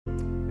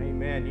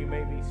Amen. You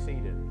may be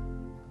seated.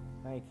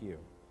 Thank you.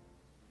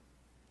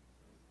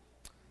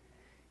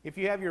 If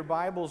you have your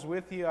Bibles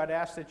with you, I'd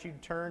ask that you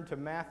turn to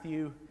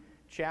Matthew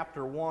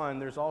chapter 1.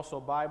 There's also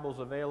Bibles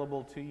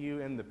available to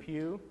you in the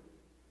pew.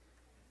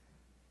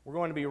 We're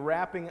going to be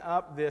wrapping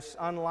up this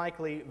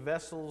Unlikely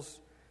Vessels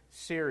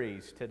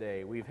series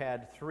today. We've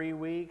had 3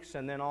 weeks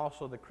and then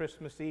also the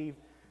Christmas Eve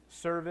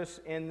service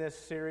in this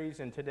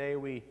series, and today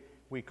we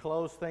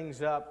close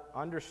things up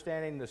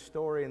understanding the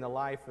story and the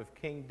life of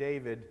King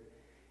David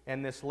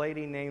and this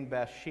lady named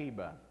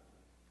Bathsheba.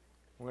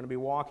 We're going to be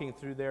walking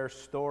through their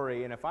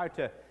story, and if I were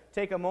to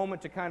take a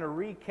moment to kind of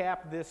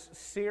recap this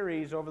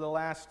series over the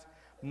last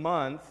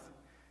month,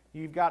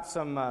 you've got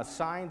some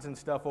signs and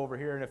stuff over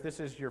here, and if this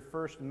is your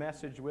first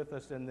message with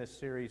us in this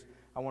series,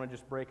 I want to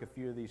just break a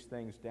few of these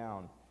things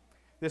down.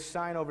 This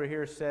sign over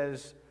here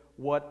says,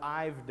 "What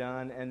I've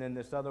done," and then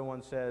this other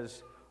one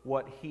says,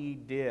 "What He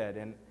did."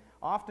 And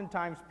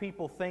oftentimes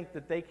people think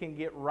that they can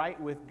get right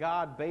with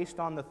God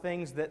based on the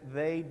things that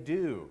they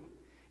do.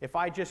 If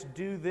I just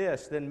do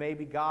this, then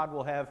maybe God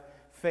will have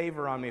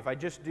favor on me. If I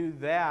just do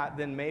that,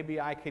 then maybe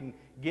I can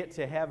get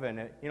to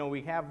heaven. You know,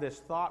 we have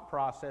this thought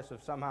process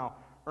of somehow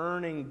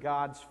earning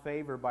God's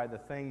favor by the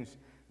things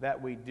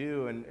that we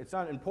do. And it's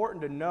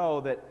important to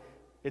know that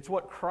it's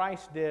what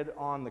Christ did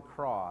on the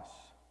cross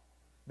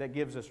that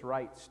gives us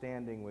right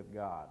standing with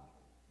God.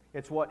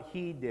 It's what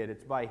He did.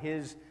 It's by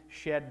His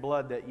shed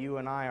blood that you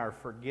and I are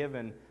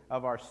forgiven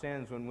of our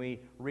sins when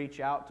we reach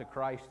out to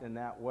Christ in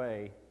that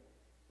way.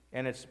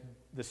 And it's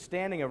the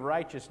standing of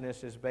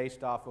righteousness is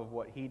based off of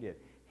what He did.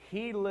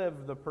 He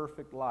lived the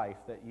perfect life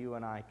that you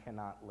and I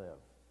cannot live.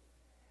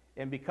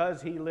 And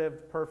because He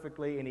lived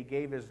perfectly and He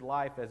gave His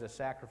life as a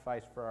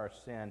sacrifice for our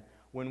sin,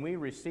 when we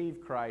receive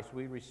Christ,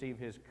 we receive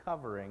His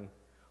covering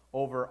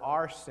over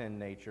our sin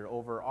nature,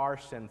 over our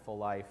sinful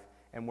life,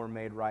 and we're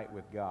made right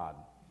with God.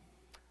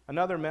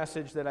 Another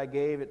message that I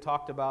gave, it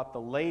talked about the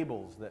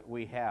labels that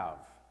we have.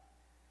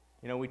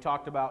 You know, we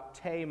talked about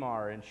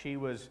Tamar, and she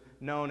was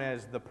known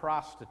as the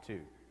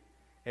prostitute.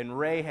 And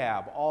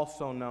Rahab,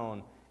 also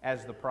known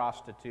as the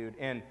prostitute.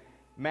 And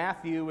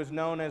Matthew was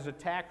known as a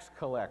tax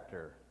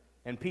collector.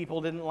 And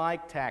people didn't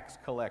like tax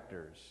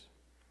collectors.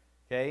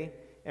 Okay?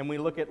 And we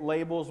look at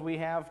labels we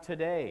have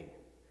today.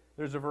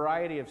 There's a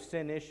variety of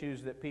sin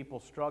issues that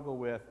people struggle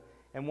with,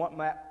 and what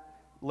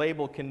that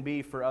label can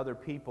be for other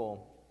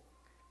people.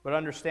 But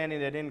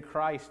understanding that in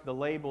Christ, the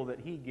label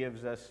that He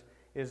gives us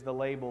is the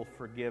label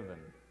forgiven.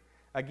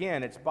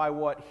 Again, it's by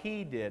what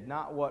He did,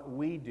 not what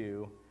we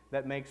do,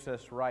 that makes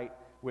us right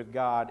with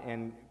God.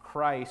 And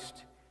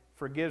Christ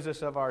forgives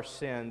us of our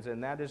sins,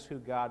 and that is who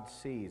God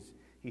sees.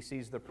 He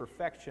sees the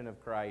perfection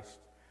of Christ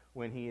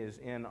when He is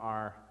in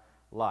our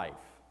life.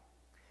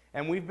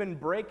 And we've been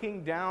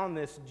breaking down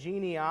this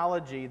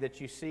genealogy that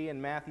you see in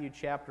Matthew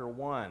chapter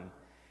 1.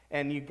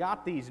 And you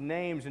got these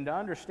names, and to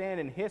understand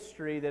in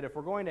history that if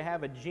we're going to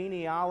have a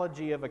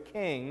genealogy of a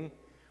king,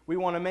 we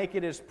want to make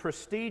it as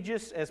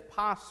prestigious as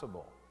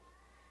possible.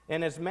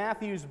 And as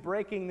Matthew's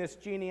breaking this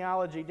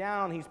genealogy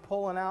down, he's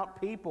pulling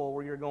out people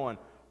where you're going,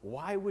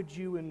 why would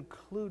you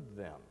include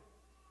them?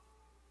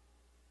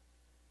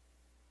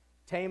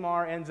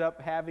 Tamar ends up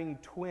having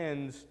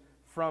twins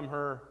from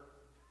her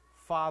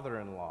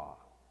father-in-law.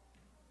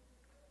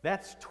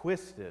 That's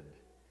twisted.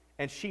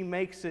 And she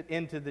makes it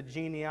into the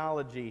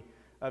genealogy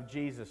of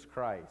Jesus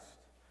Christ.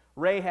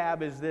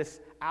 Rahab is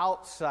this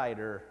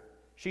outsider.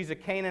 She's a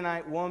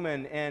Canaanite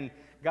woman, and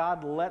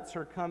God lets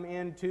her come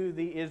into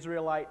the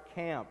Israelite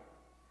camp.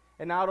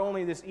 And not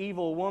only this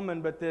evil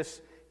woman, but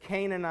this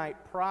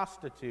Canaanite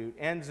prostitute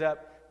ends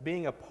up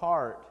being a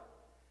part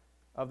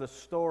of the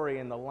story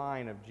and the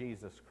line of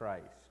Jesus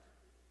Christ.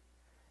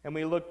 And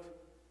we looked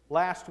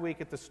last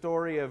week at the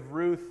story of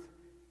Ruth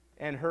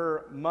and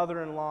her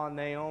mother-in-law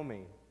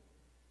Naomi.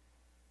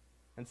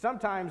 And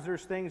sometimes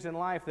there's things in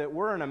life that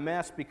we're in a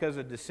mess because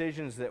of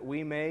decisions that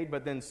we made,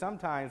 but then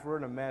sometimes we're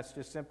in a mess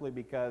just simply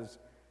because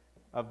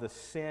of the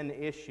sin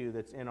issue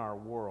that's in our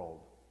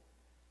world.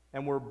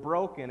 And we're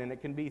broken, and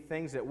it can be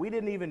things that we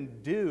didn't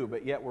even do,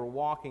 but yet we're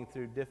walking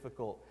through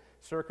difficult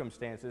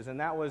circumstances. And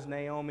that was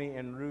Naomi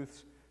and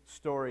Ruth's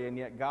story, and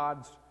yet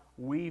God's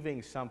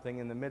weaving something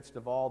in the midst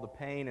of all the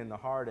pain and the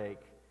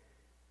heartache.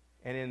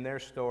 And in their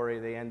story,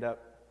 they end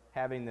up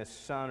having this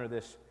son or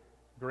this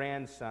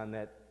grandson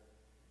that,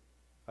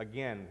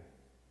 again,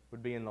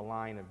 would be in the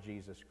line of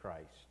Jesus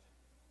Christ.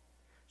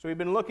 So we've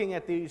been looking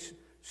at these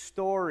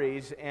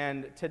stories,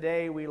 and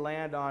today we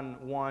land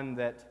on one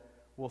that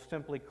we'll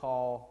simply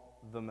call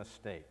the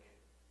mistake.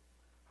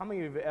 How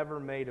many of you have ever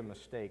made a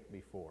mistake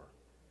before?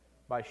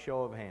 By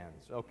show of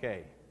hands.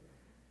 Okay.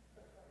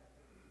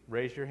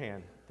 Raise your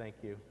hand. Thank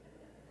you.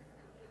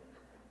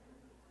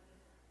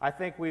 I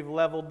think we've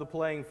leveled the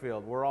playing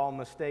field. We're all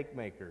mistake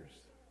makers.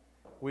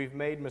 We've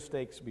made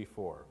mistakes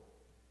before.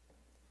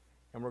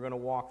 And we're going to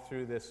walk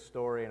through this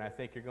story, and I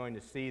think you're going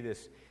to see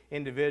this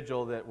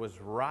individual that was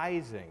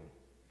rising,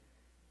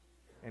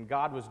 and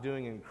God was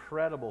doing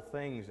incredible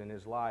things in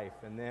his life,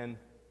 and then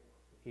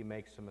he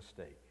makes a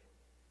mistake.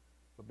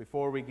 But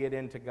before we get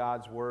into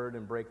God's Word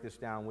and break this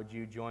down, would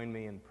you join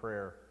me in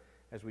prayer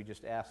as we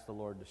just ask the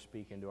Lord to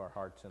speak into our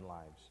hearts and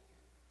lives?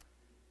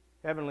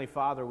 Heavenly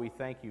Father, we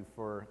thank you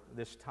for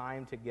this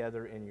time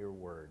together in your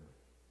Word.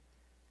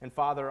 And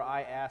Father,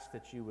 I ask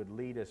that you would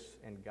lead us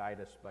and guide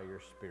us by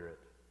your Spirit.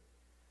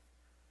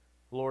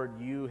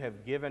 Lord, you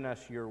have given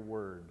us your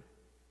Word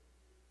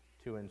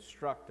to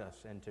instruct us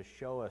and to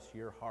show us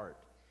your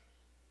heart.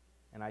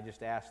 And I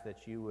just ask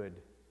that you would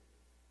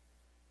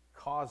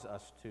cause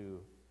us to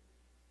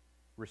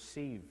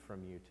receive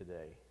from you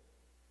today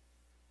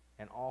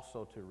and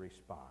also to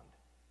respond.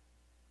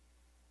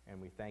 And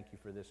we thank you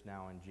for this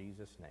now in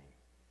Jesus' name.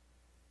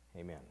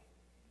 Amen.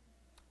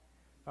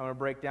 I'm going to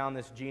break down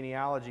this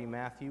genealogy,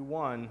 Matthew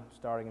 1,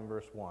 starting in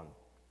verse 1.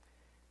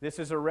 This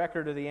is a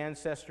record of the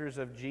ancestors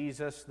of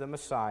Jesus the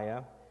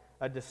Messiah,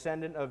 a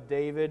descendant of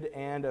David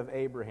and of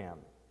Abraham.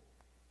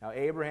 Now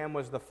Abraham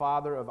was the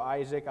father of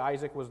Isaac.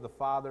 Isaac was the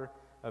father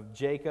of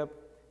Jacob.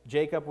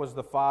 Jacob was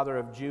the father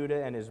of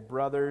Judah and his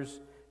brothers.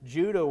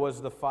 Judah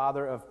was the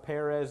father of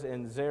Perez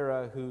and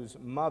Zerah, whose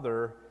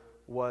mother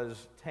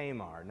was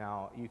Tamar.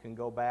 Now, you can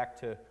go back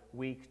to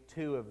week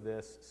 2 of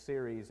this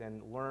series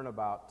and learn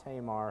about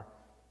Tamar,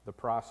 the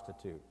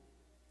prostitute.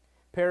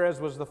 Perez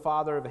was the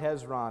father of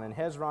Hezron, and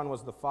Hezron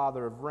was the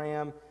father of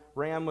Ram.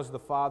 Ram was the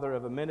father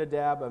of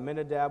Amminadab.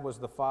 Amminadab was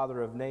the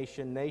father of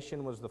Nahshon.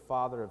 Nahshon was the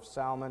father of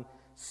Salmon.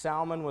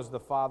 Salmon was the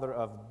father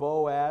of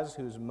Boaz,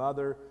 whose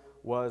mother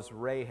was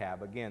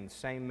Rahab. Again,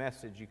 same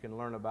message you can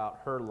learn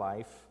about her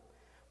life.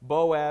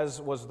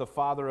 Boaz was the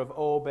father of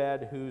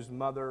Obed, whose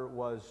mother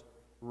was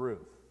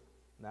Ruth.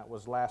 That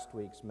was last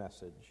week's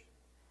message.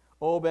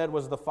 Obed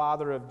was the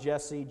father of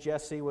Jesse.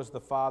 Jesse was the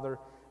father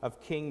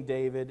of King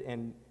David,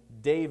 and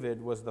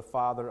David was the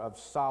father of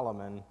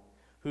Solomon,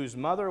 whose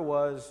mother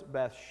was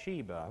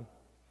Bathsheba,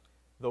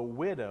 the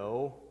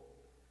widow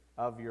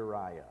of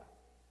Uriah.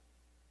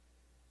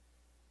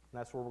 And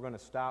that's where we're going to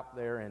stop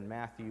there in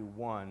Matthew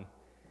 1.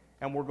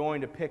 And we're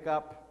going to pick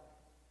up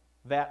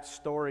that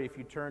story if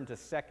you turn to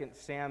 2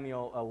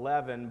 Samuel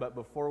 11. But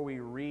before we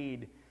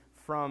read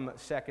from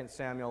 2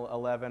 Samuel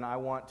 11, I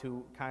want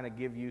to kind of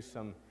give you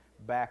some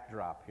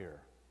backdrop here.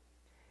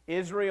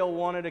 Israel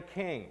wanted a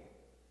king.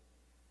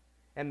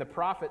 And the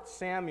prophet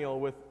Samuel,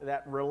 with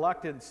that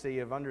reluctancy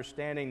of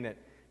understanding that,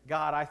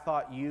 God, I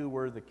thought you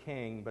were the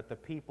king, but the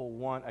people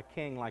want a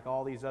king like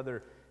all these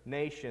other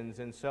nations.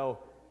 And so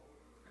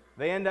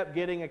they end up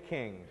getting a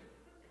king.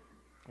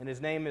 And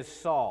his name is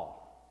Saul.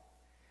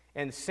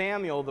 And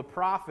Samuel, the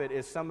prophet,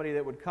 is somebody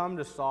that would come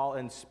to Saul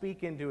and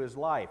speak into his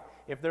life.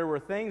 If there were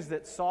things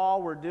that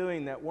Saul were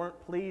doing that weren't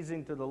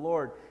pleasing to the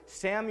Lord,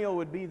 Samuel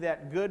would be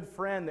that good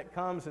friend that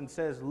comes and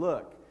says,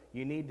 look,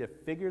 you need to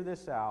figure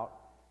this out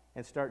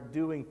and start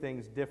doing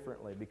things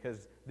differently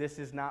because this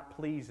is not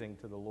pleasing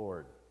to the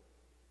Lord.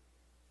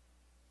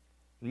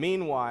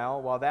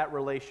 Meanwhile, while that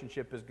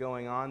relationship is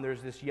going on,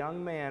 there's this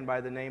young man by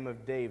the name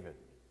of David.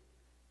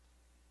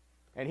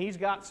 And he's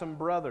got some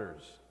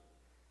brothers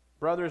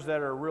that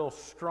are real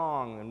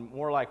strong and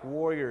more like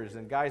warriors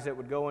and guys that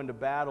would go into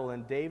battle.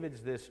 And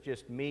David's this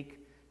just meek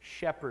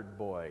shepherd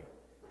boy,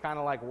 kind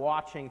of like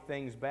watching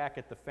things back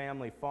at the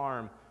family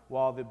farm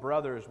while the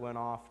brothers went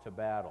off to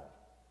battle.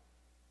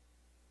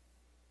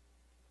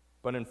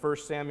 But in 1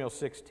 Samuel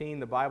 16,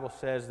 the Bible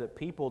says that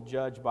people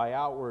judge by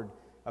outward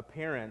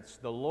appearance.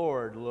 The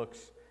Lord looks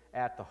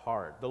at the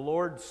heart. The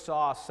Lord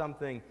saw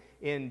something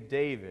in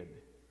David,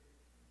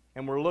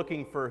 and we're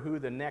looking for who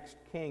the next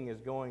king is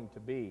going to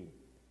be.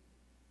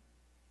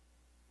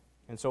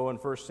 And so in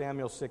 1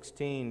 Samuel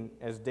 16,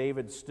 as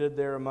David stood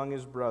there among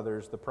his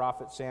brothers, the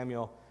prophet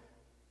Samuel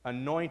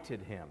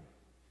anointed him.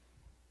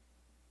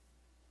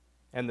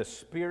 And the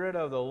Spirit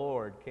of the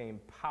Lord came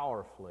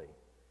powerfully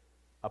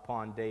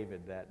upon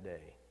David that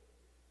day.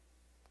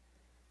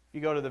 If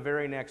you go to the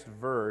very next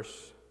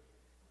verse,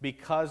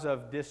 because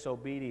of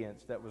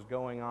disobedience that was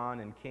going on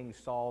in King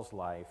Saul's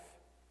life,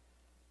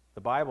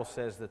 the Bible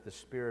says that the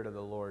Spirit of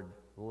the Lord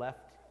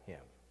left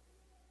him.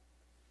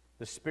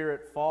 The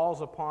Spirit falls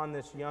upon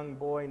this young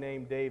boy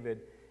named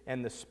David,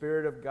 and the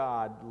Spirit of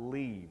God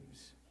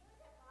leaves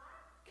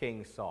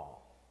King Saul.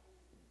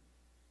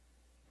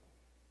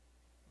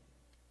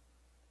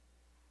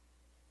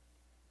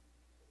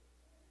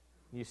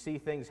 You see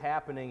things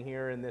happening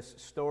here in this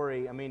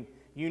story. I mean,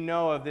 you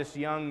know of this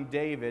young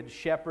David,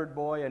 shepherd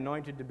boy,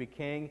 anointed to be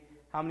king.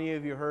 How many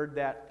of you heard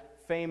that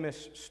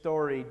famous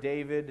story,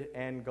 David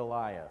and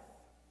Goliath?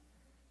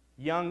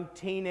 Young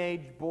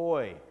teenage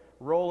boy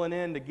rolling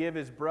in to give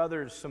his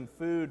brothers some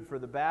food for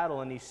the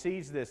battle, and he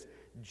sees this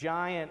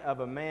giant of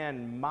a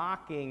man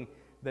mocking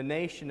the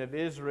nation of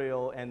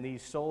Israel and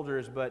these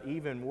soldiers, but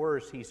even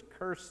worse, he's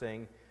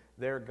cursing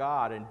their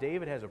God. And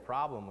David has a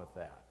problem with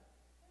that.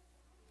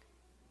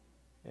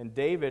 And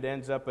David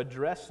ends up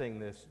addressing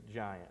this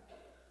giant,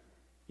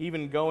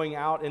 even going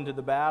out into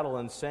the battle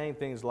and saying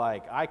things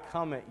like, I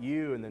come at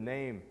you in the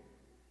name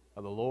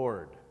of the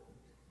Lord.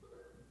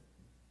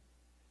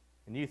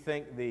 And you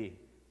think the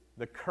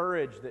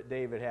courage that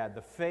David had,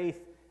 the faith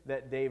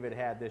that David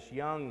had, this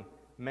young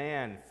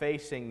man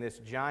facing this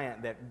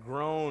giant that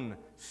grown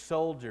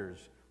soldiers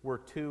were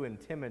too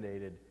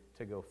intimidated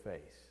to go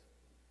face.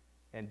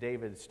 And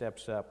David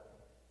steps up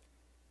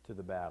to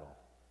the battle.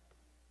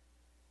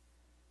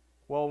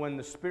 Well, when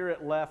the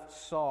Spirit left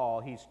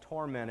Saul, he's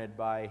tormented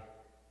by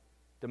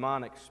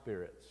demonic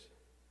spirits.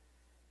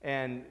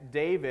 And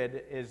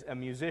David is a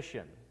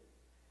musician,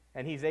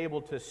 and he's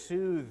able to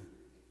soothe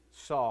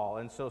Saul.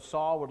 And so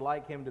Saul would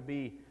like him to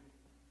be,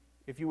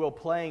 if you will,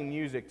 playing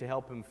music to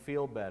help him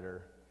feel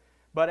better.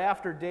 But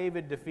after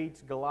David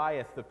defeats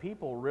Goliath, the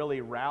people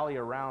really rally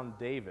around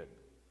David.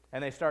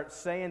 And they start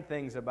saying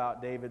things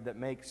about David that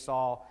make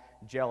Saul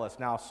jealous.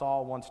 Now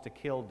Saul wants to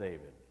kill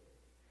David.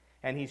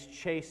 And he's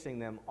chasing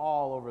them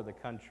all over the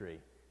country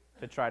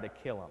to try to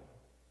kill him.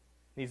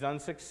 He's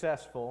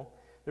unsuccessful.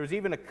 There's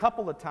even a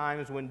couple of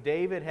times when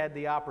David had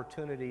the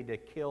opportunity to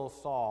kill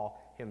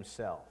Saul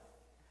himself.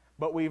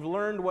 But we've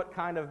learned what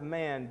kind of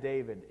man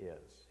David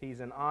is.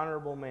 He's an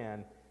honorable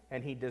man,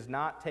 and he does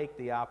not take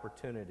the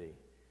opportunity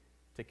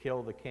to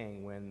kill the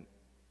king when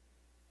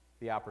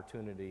the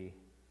opportunity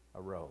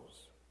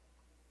arose.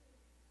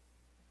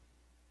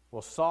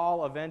 Well,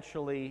 Saul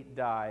eventually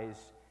dies,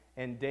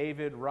 and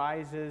David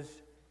rises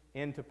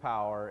into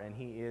power, and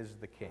he is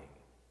the king.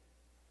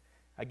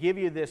 I give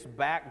you this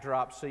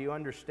backdrop so you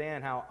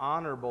understand how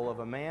honorable of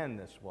a man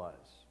this was.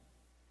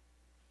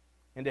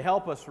 And to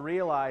help us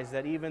realize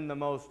that even the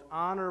most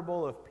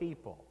honorable of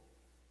people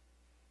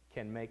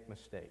can make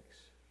mistakes.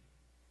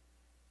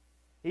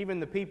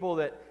 Even the people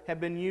that have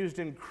been used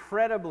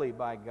incredibly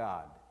by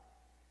God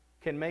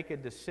can make a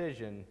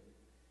decision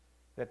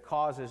that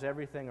causes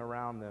everything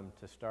around them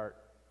to start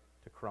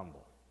to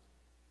crumble.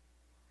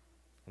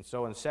 And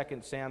so in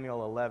 2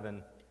 Samuel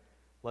 11,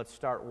 let's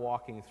start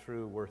walking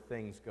through where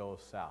things go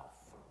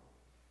south.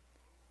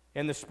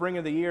 In the spring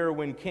of the year,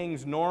 when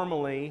kings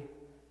normally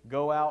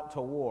go out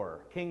to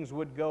war, kings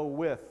would go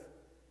with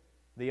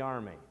the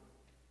army.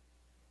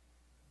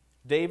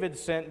 David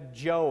sent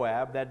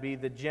Joab, that'd be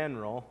the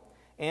general,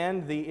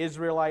 and the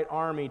Israelite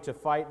army to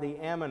fight the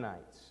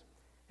Ammonites.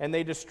 And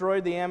they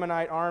destroyed the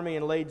Ammonite army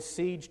and laid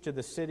siege to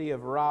the city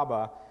of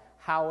Rabbah.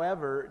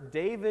 However,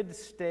 David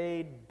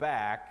stayed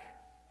back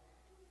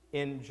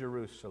in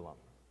Jerusalem.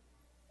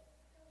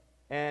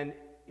 And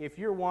if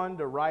you're one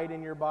to write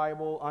in your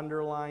Bible,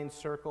 underline,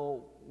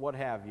 circle, what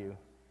have you,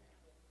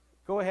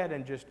 go ahead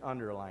and just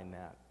underline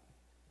that.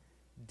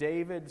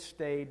 David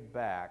stayed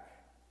back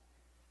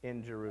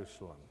in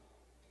Jerusalem.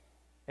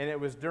 And it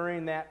was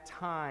during that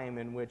time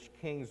in which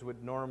kings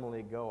would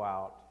normally go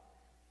out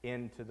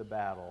into the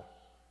battle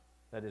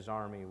that his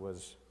army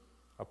was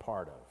a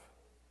part of.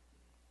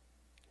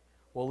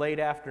 Well, late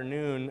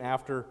afternoon,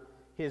 after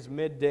his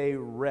midday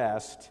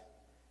rest,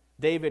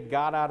 David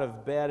got out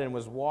of bed and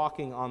was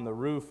walking on the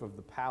roof of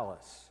the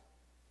palace.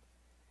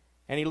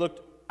 And he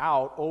looked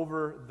out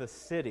over the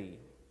city,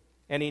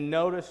 and he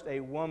noticed a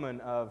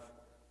woman of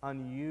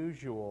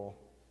unusual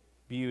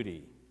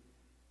beauty,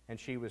 and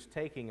she was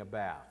taking a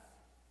bath.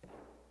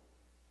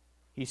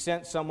 He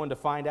sent someone to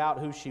find out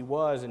who she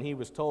was, and he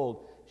was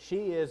told,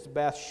 she is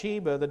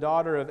Bathsheba, the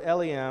daughter of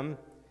Eliam,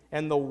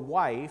 and the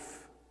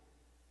wife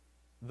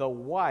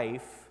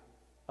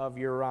of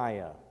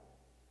Uriah.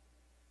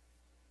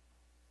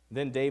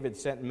 Then David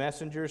sent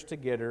messengers to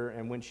get her,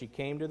 and when she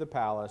came to the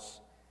palace,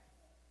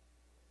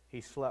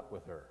 he slept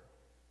with her.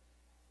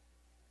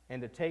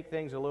 And to take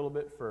things a little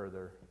bit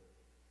further,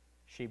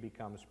 she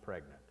becomes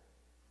pregnant.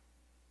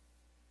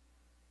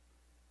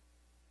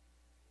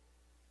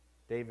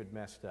 David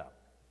messed up.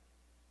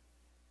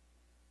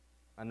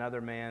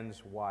 Another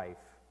man's wife,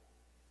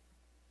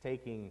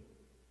 taking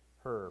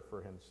her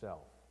for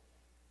himself.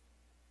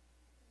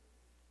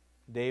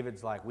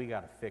 David's like, we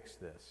got to fix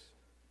this.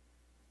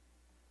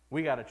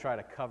 We got to try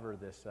to cover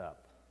this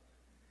up.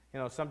 You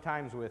know,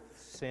 sometimes with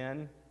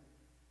sin,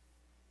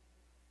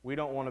 we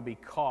don't want to be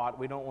caught.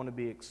 We don't want to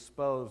be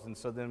exposed. And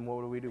so then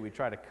what do? We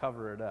try to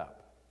cover it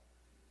up.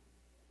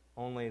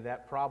 Only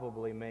that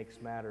probably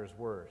makes matters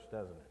worse,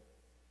 doesn't it?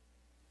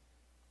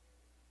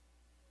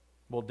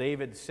 Well,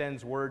 David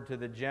sends word to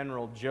the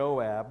general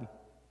Joab.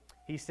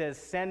 He says,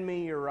 send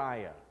me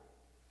Uriah.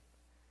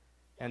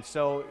 And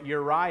so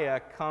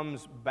Uriah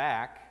comes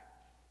back,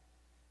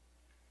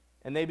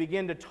 and they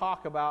begin to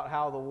talk about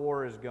how the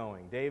war is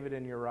going. David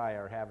and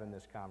Uriah are having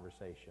this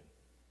conversation.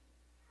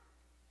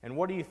 And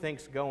what do you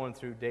think's going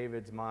through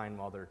David's mind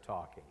while they're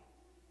talking?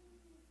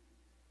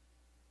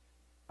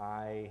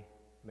 I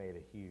made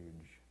a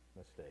huge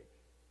mistake.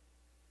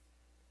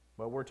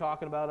 But we're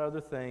talking about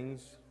other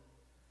things.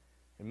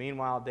 And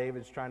meanwhile,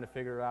 David's trying to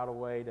figure out a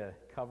way to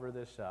cover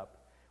this up.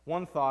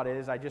 One thought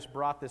is, I just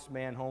brought this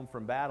man home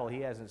from battle.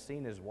 He hasn't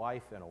seen his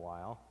wife in a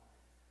while.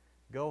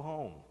 Go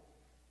home,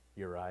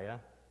 Uriah.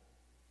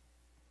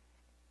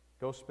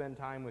 Go spend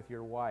time with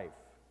your wife.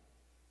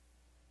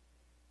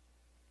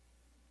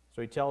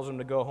 So he tells him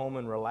to go home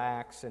and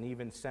relax, and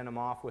even sent him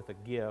off with a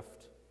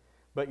gift.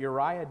 But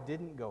Uriah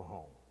didn't go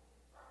home.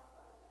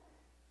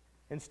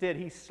 Instead,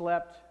 he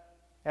slept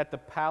at the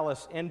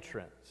palace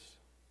entrance.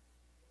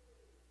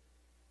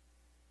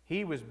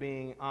 He was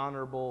being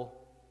honorable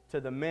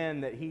to the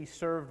men that he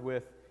served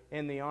with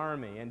in the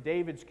army. And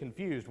David's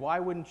confused. Why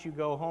wouldn't you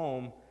go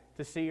home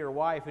to see your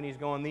wife? And he's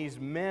going, these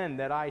men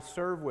that I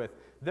serve with,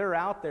 they're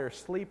out there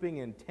sleeping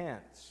in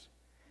tents.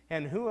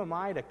 And who am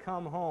I to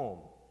come home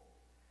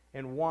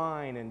and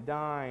wine and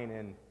dine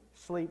and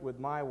sleep with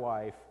my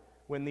wife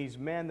when these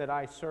men that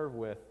I serve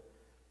with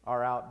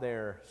are out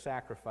there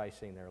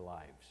sacrificing their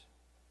lives?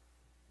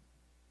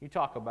 You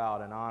talk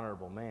about an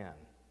honorable man.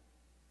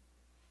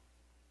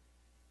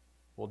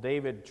 Well,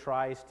 David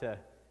tries to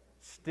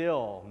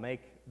still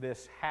make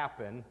this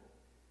happen,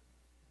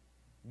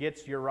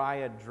 gets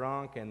Uriah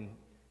drunk, and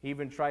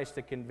even tries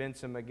to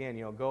convince him again,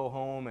 go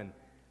home.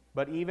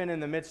 But even in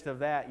the midst of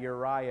that,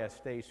 Uriah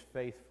stays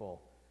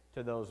faithful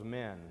to those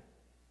men,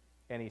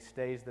 and he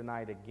stays the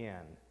night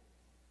again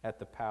at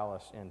the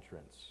palace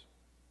entrance.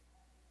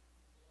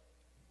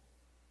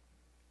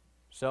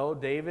 So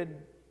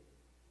David,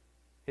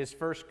 his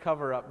first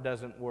cover-up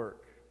doesn't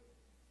work.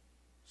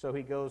 So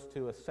he goes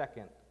to a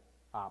second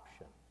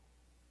option.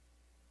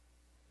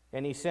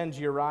 And he sends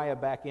Uriah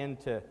back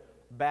into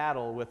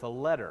battle with a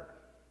letter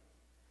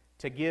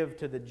to give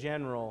to the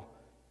general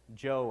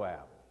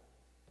Joab.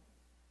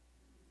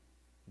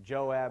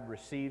 Joab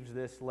receives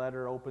this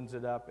letter, opens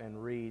it up,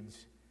 and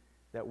reads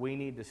that we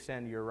need to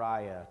send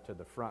Uriah to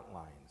the front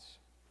lines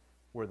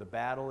where the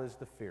battle is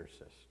the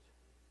fiercest.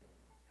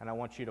 And I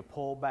want you to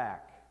pull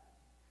back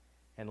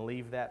and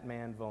leave that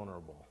man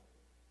vulnerable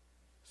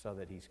so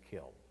that he's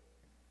killed.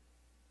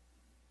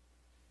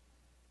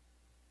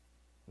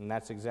 And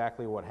that's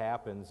exactly what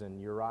happens, and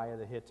Uriah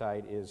the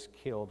Hittite is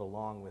killed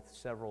along with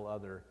several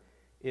other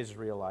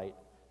Israelite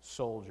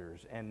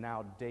soldiers. And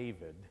now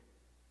David,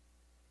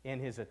 in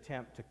his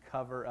attempt to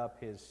cover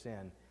up his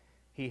sin,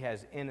 he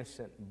has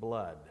innocent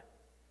blood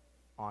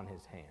on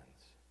his hands.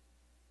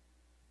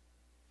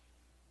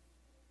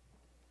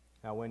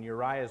 Now, when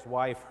Uriah's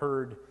wife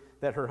heard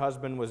that her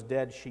husband was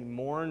dead, she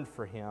mourned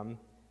for him.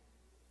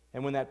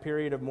 And when that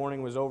period of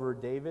mourning was over,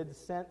 David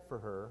sent for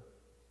her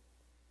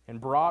and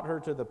brought her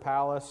to the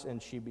palace,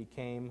 and she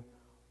became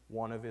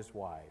one of his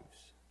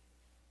wives.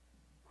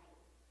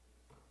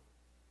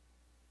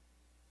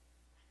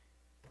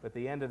 At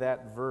the end of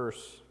that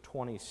verse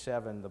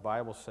 27, the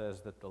Bible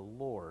says that the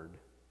Lord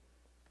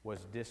was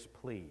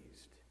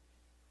displeased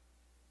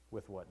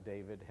with what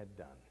David had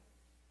done.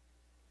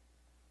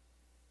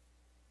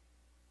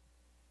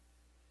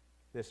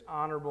 This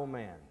honorable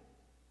man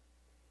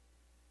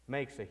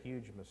makes a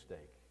huge mistake,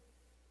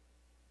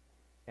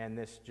 and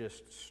this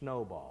just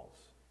snowballs.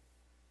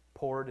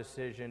 Poor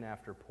decision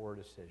after poor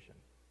decision.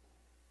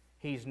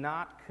 He's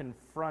not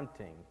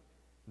confronting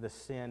the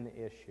sin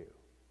issue.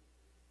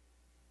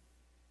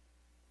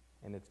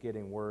 And it's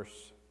getting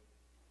worse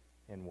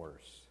and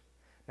worse.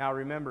 Now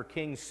remember,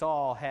 King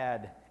Saul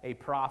had a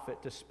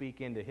prophet to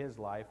speak into his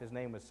life. His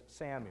name was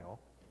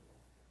Samuel.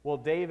 Well,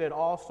 David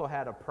also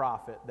had a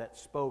prophet that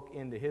spoke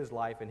into his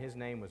life, and his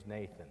name was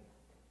Nathan.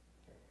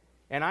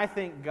 And I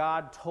think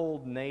God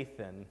told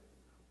Nathan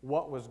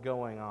what was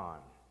going on.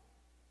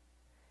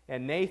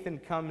 And Nathan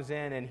comes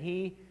in and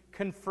he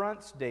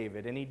confronts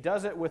David, and he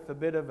does it with a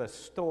bit of a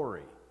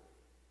story.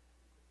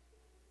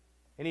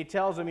 And he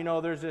tells him,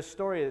 there's this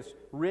story, this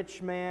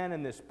rich man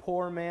and this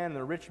poor man, and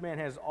the rich man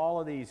has all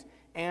of these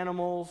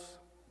animals,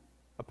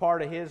 a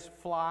part of his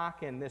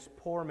flock, and this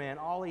poor man,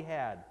 all he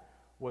had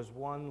was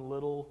one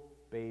little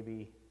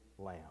baby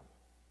lamb.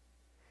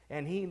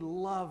 And he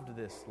loved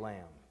this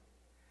lamb.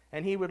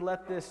 And he would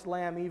let this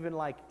lamb even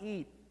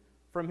eat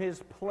from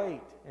his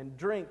plate and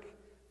drink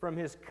from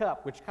his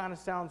cup, which kind of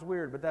sounds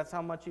weird, but that's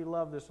how much he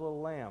loved this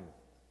little lamb.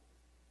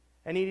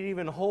 And he'd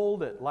even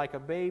hold it like a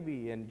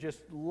baby and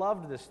just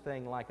loved this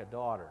thing like a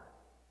daughter.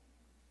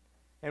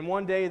 And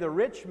one day the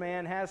rich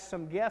man has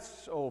some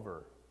guests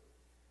over.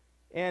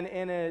 And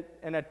in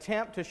an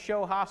attempt to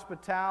show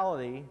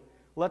hospitality,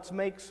 let's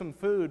make some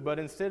food. But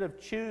instead of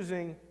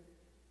choosing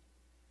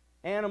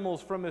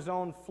animals from his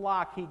own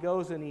flock, he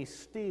goes and he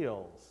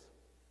steals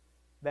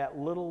that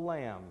little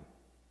lamb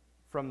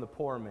from the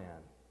poor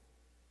man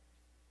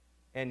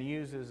and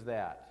uses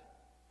that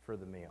for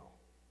the meal.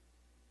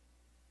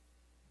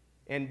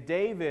 And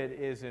David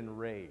is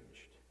enraged.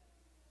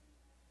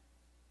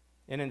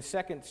 And in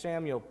 2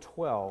 Samuel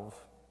 12,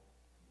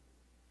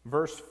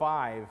 verse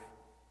 5,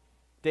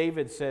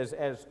 David says,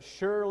 "As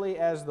surely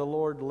as the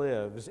Lord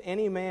lives,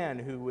 any man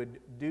who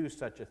would do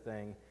such a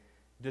thing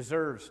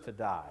deserves to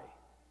die."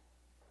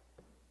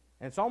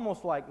 And it's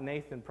almost like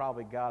Nathan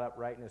probably got up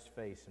right in his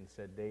face and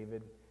said,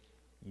 "David,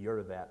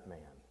 you're that man.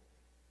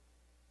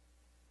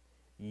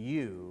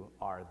 You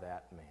are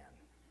that man."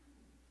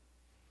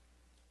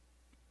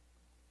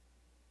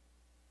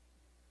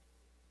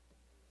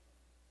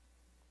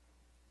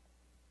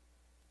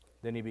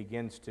 Then he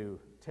begins to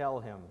tell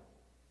him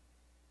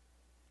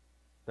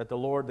that the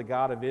Lord, the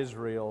God of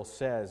Israel,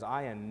 says,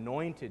 "I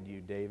anointed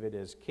you, David,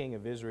 as king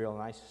of Israel,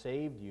 and I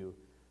saved you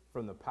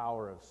from the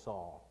power of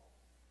Saul.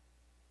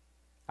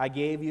 I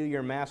gave you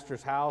your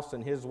master's house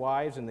and his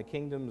wives and the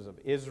kingdoms of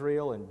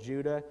Israel and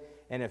Judah,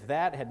 and if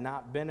that had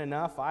not been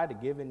enough, I'd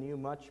have given you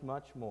much,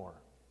 much more."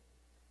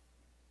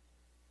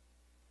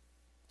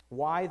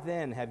 Why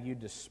then have you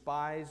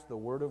despised the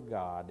word of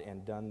God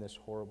and done this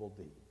horrible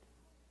deed?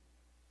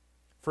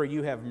 For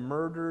you have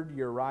murdered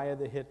Uriah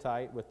the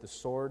Hittite with the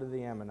sword of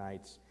the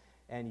Ammonites,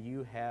 and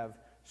you have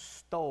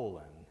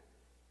stolen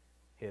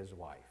his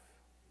wife.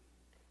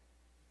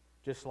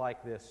 Just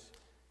like this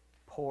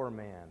poor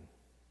man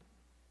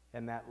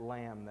and that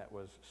lamb that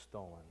was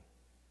stolen.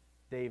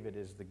 David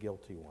is the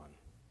guilty one.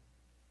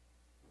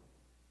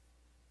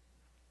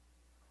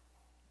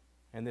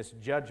 And this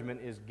judgment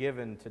is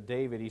given to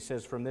David. He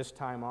says, from this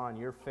time on,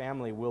 your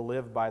family will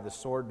live by the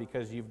sword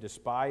because you've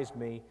despised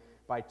me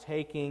by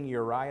taking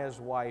Uriah's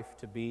wife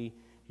to be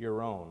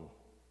your own.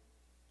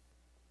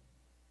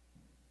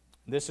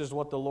 This is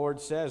what the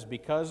Lord says,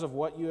 because of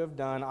what you have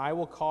done, I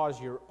will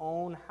cause your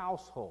own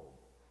household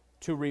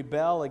to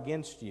rebel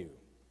against you.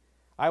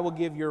 I will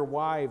give your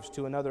wives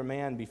to another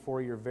man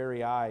before your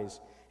very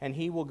eyes, and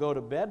he will go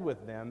to bed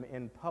with them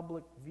in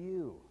public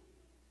view.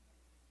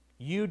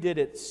 You did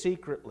it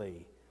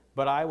secretly,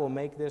 but I will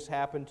make this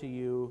happen to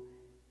you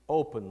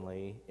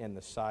openly in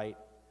the sight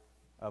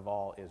of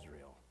all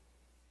Israel.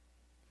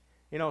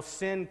 You know,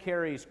 sin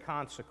carries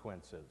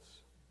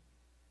consequences.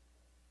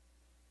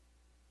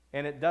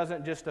 And it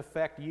doesn't just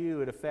affect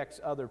you, it affects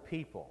other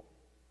people.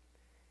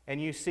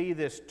 And you see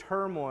this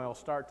turmoil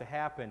start to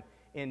happen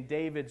in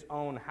David's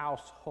own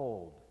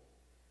household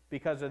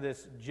because of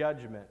this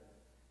judgment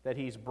that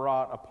he's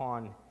brought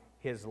upon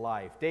his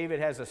life. David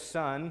has a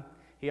son.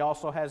 He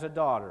also has a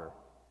daughter.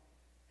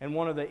 And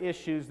one of the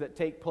issues that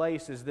take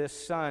place is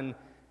this son,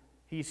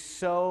 he's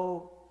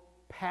so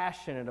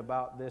passionate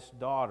about this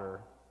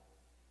daughter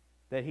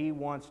that he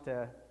wants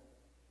to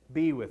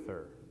be with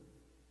her.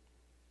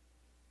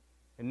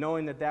 And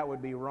knowing that that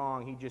would be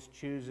wrong, he just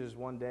chooses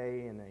one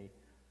day in a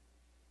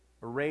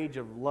rage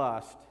of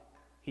lust,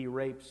 he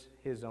rapes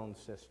his own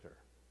sister.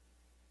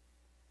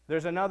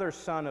 There's another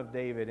son of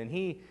David, and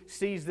he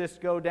sees this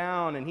go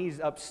down, and he's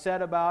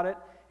upset about it,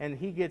 and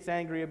he gets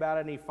angry about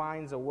it, and he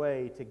finds a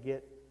way to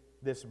get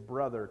this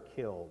brother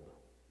killed.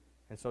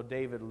 And so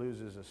David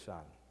loses a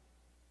son.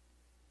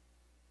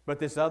 But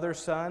this other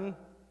son,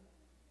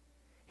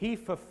 he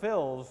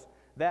fulfills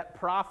that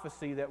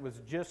prophecy that was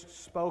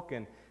just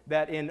spoken,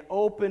 that in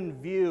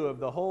open view of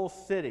the whole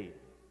city,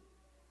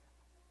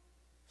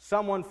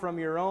 someone from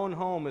your own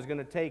home is going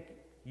to take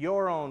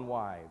your own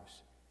wives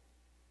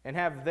and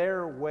have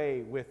their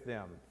way with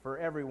them for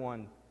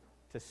everyone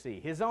to see.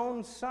 His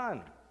own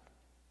son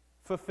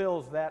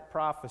fulfills that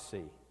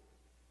prophecy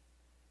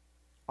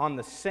on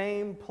the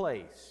same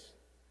place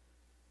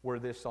where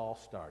this all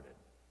started,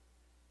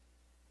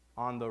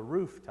 on the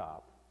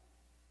rooftop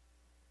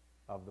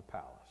of the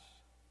palace.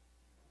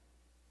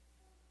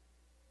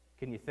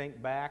 Can you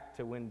think back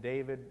to when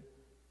David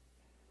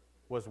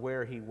was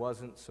where he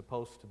wasn't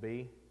supposed to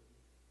be?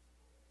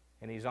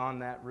 And he's on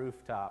that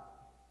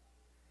rooftop,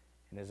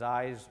 and his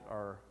eyes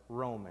are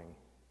roaming.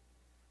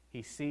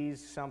 He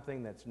sees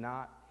something that's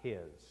not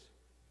his,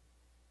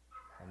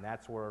 and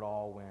that's where it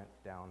all went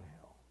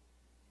downhill.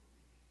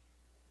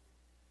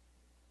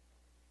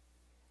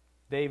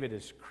 David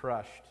is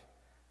crushed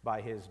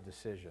by his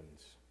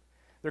decisions.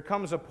 There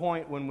comes a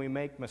point when we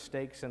make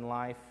mistakes in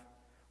life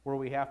where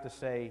we have to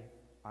say,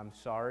 I'm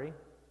sorry,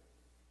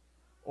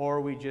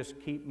 or we just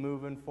keep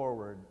moving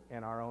forward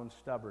in our own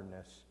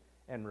stubbornness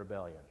and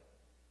rebellion.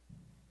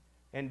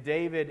 And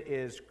David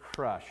is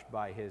crushed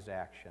by his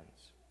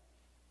actions.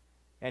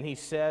 And he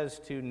says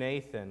to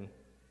Nathan,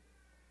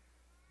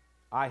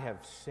 I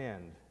have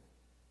sinned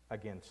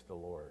against the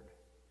Lord.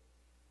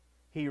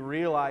 He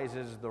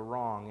realizes the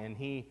wrong, and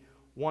he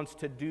wants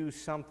to do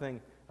something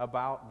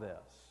about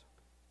this.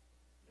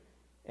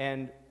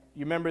 And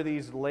you remember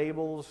these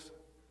labels,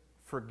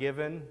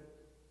 forgiven?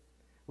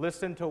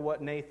 Listen to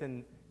what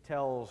Nathan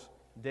tells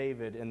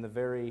David in the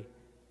very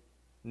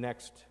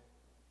next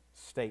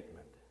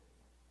statement.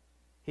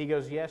 He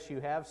goes, yes,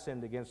 you have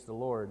sinned against the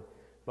Lord,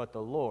 but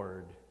the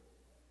Lord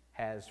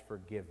has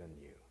forgiven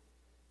you.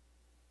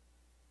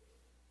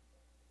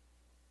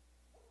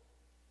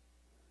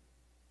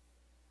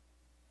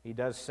 He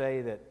does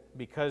say that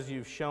because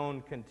you've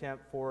shown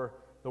contempt for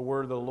the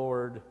word of the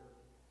Lord,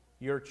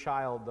 your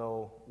child,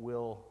 though,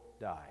 will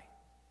die.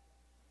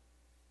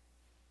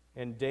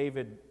 And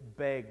David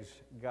begs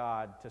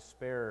God to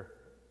spare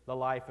the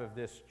life of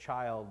this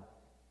child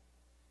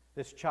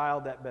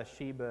that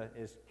Bathsheba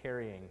is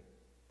carrying.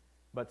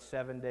 But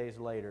 7 days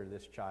later,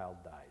 this child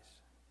dies.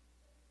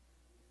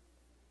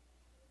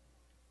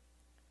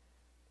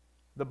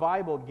 The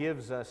Bible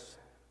gives us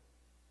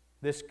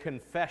this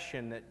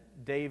confession that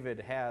David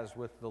has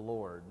with the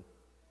Lord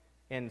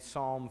in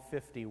Psalm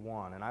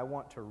 51, and I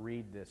want to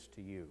read this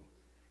to you.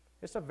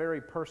 It's a very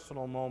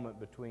personal moment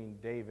between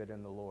David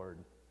and the Lord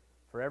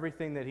for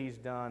everything that he's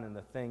done and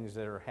the things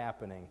that are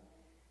happening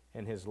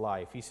in his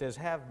life. He says,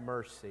 have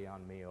mercy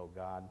on me, O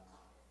God,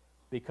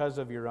 because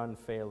of your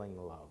unfailing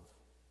love.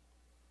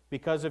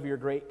 Because of your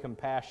great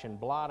compassion,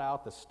 blot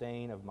out the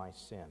stain of my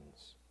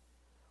sins.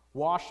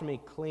 Wash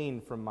me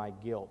clean from my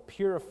guilt.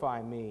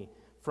 Purify me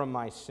from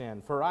my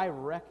sin. For I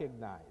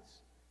recognize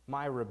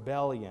my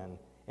rebellion,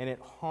 and it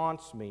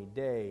haunts me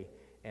day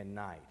and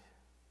night.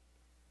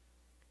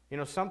 You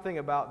know, something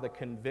about the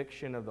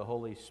conviction of the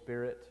Holy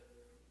Spirit,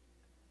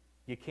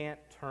 you can't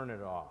turn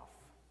it off.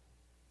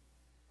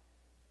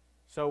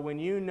 So when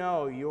you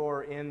know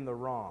you're in the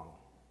wrong,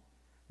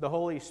 the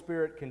Holy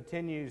Spirit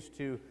continues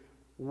to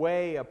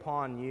weigh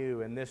upon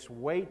you, and this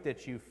weight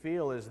that you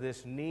feel is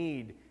this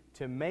need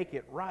to make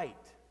it right,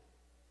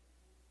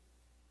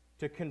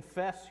 to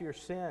confess your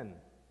sin,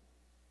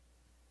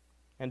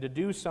 and to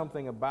do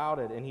something about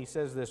it. And he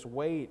says, this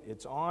weight,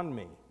 it's on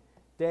me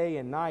day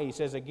and night. He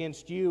says,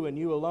 against you and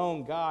you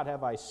alone, God,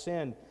 have I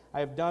sinned.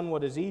 I have done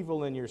what is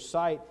evil in your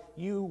sight.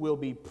 You will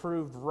be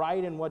proved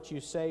right in what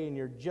you say, and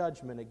your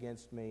judgment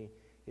against me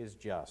is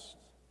just.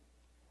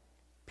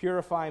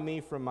 Purify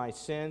me from my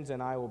sins,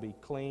 and I will be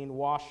clean.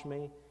 Wash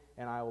me,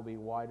 and I will be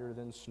whiter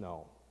than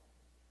snow.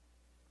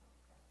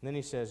 And then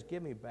he says,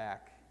 give me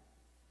back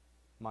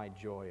my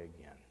joy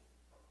again.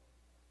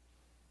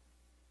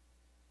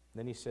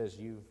 Then he says,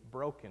 you've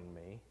broken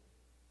me.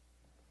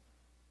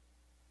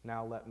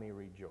 Now let me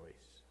rejoice.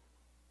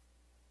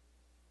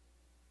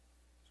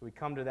 So we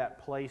come to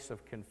that place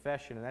of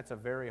confession, and that's a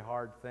very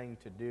hard thing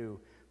to do.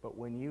 But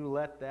when you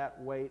let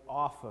that weight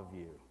off of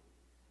you,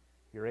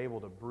 you're able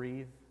to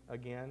breathe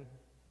again.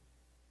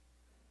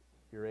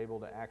 You're able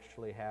to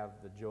actually have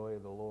the joy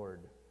of the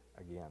Lord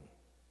again.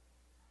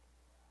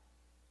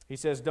 He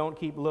says, don't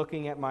keep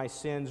looking at my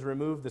sins.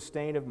 Remove the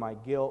stain of my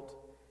guilt.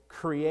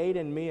 Create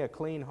in me a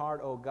clean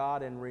heart, O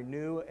God, and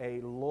renew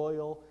a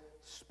loyal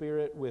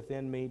spirit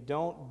within me.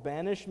 Don't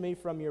banish me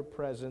from your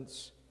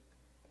presence,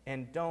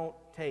 and don't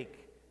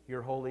take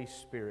your Holy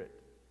Spirit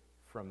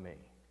from me.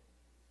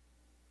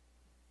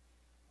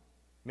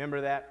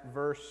 Remember that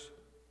verse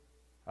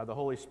of the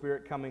Holy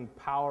Spirit coming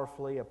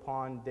powerfully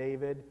upon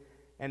David?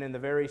 And in the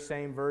very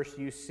same verse,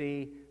 you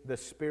see the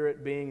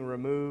Spirit being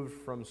removed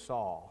from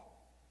Saul.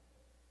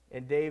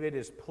 And David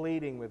is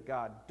pleading with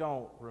God,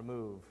 don't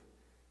remove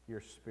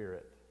your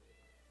Spirit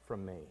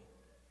from me.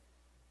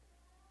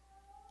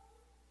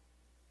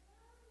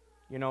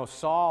 You know,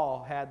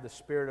 Saul had the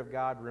Spirit of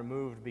God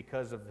removed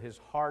because of his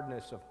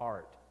hardness of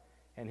heart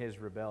and his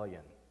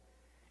rebellion.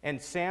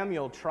 And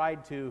Samuel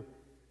tried to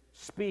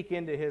speak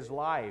into his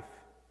life,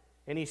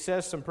 and he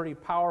says some pretty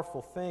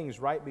powerful things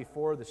right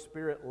before the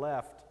Spirit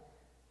left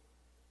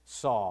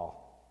Saul.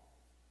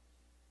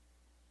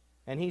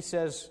 And he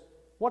says,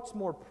 what's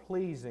more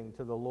pleasing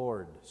to the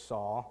Lord,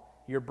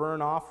 Saul, your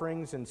burnt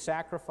offerings and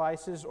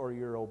sacrifices, or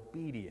your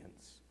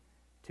obedience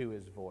to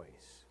his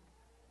voice?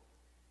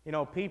 You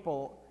know,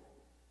 people,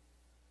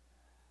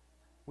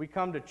 we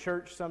come to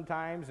church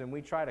sometimes and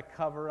we try to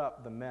cover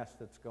up the mess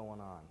that's going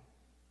on.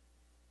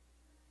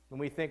 And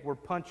we think we're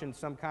punching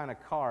some kind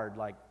of card,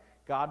 like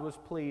God was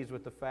pleased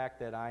with the fact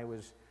that I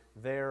was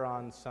there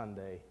on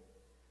Sunday,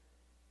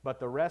 but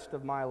the rest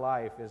of my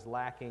life is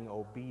lacking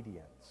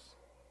obedience.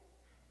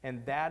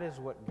 And that is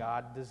what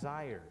God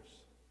desires.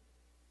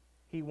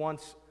 He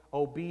wants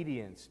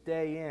obedience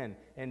day in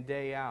and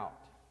day out.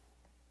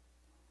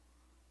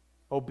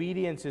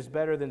 Obedience is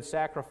better than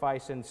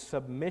sacrifice, and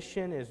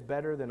submission is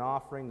better than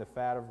offering the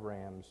fat of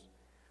rams.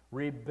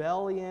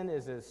 Rebellion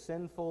is as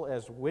sinful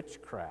as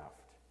witchcraft,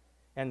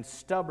 and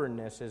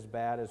stubbornness as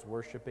bad as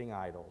worshiping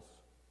idols.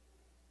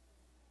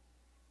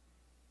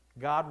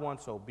 God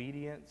wants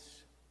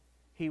obedience.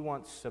 He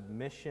wants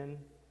submission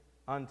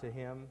unto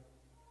Him.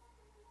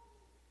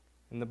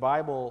 And the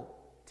Bible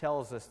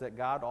tells us that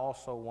God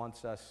also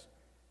wants us,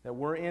 that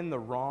we're in the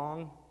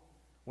wrong,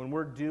 when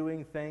we're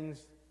doing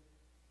things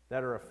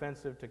that are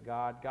offensive to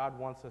God, God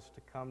wants us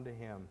to come to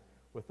Him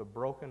with a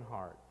broken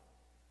heart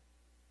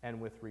and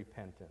with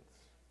repentance.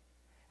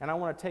 And I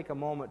want to take a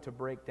moment to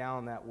break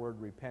down that word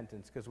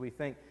repentance, because we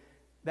think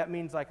that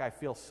means like I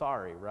feel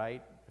sorry,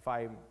 right? If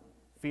I'm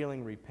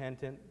feeling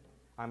repentant,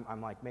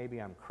 I'm like,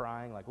 maybe I'm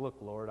crying, like, look,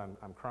 Lord,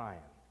 I'm crying,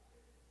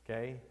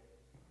 okay?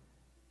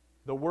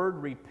 The word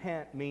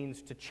repent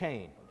means to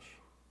change.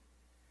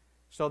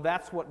 So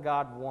that's what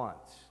God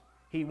wants.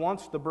 He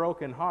wants the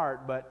broken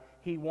heart, but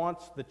He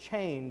wants the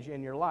change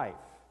in your life.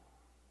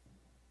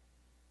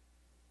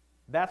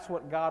 That's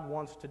what God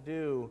wants to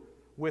do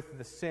with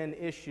the sin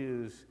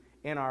issues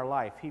in our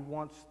life. He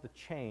wants the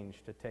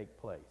change to take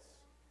place.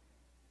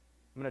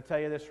 I'm going to tell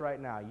you this right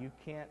now. You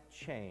can't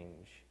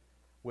change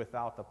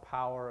without the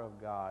power of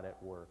God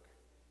at work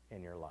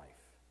in your life.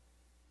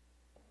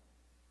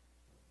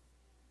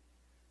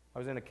 I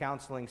was in a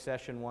counseling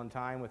session one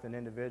time with an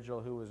individual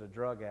who was a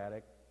drug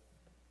addict,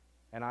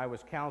 and I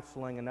was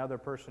counseling another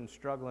person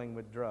struggling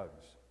with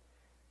drugs.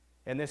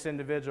 And this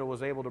individual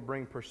was able to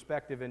bring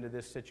perspective into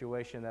this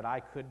situation that I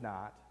could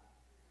not.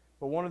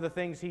 But one of the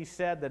things he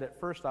said that at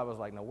first I was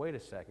like, no, wait a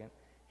second.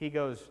 He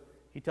tells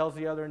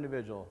the other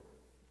individual,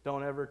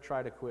 don't ever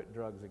try to quit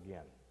drugs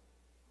again.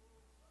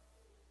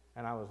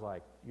 And I was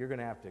like, you're going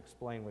to have to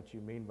explain what you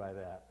mean by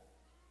that.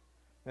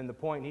 And the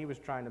point he was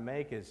trying to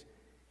make is,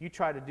 you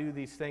try to do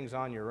these things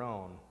on your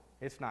own,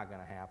 it's not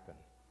going to happen.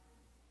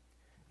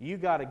 You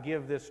got to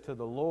give this to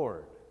the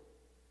Lord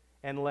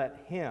and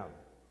let Him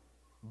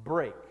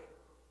break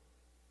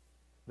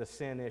the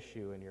sin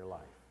issue in your life.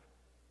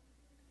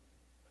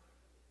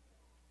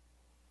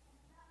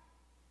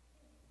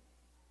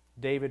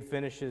 David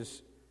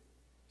finishes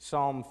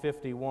Psalm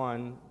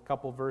 51, a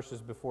couple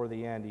verses before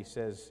the end. He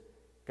says,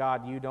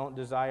 God, you don't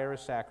desire a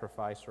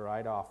sacrifice, or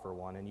I'd offer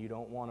one, and you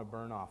don't want a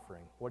burnt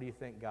offering. What do you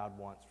think God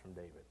wants from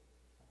David?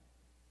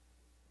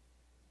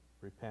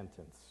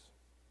 Repentance.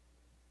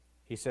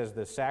 He says,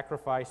 the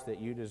sacrifice that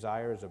you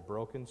desire is a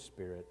broken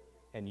spirit,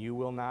 and you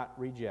will not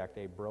reject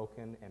a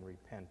broken and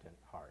repentant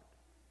heart.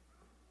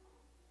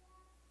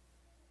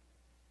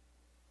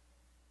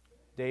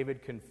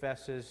 David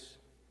confesses,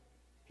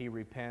 he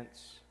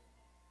repents,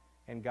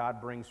 and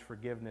God brings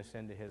forgiveness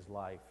into his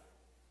life.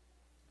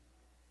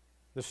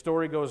 The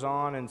story goes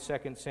on in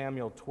 2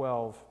 Samuel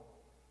 12.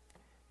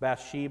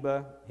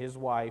 Bathsheba, his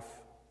wife,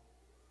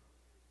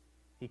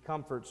 he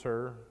comforts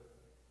her,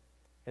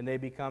 and they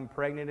become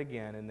pregnant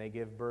again, and they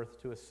give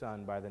birth to a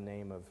son by the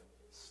name of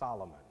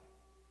Solomon.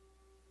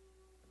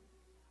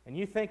 And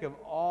you think of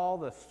all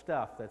the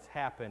stuff that's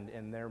happened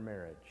in their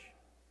marriage,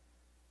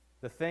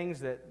 the things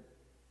that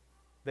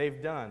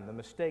they've done, the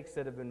mistakes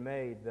that have been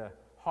made, the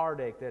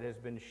heartache that has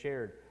been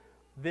shared,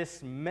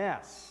 this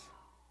mess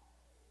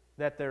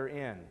that they're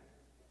in.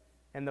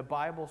 And the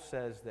Bible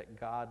says that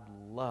God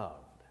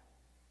loved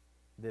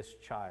this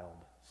child,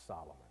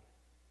 Solomon.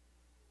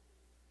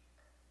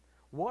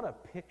 What a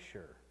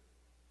picture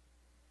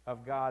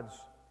of God's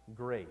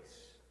grace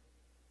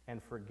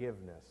and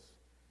forgiveness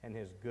and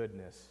His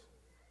goodness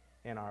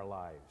in our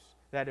lives.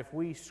 That if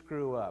we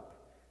screw up,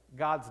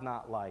 God's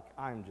not like,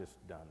 I'm just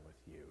done with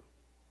you.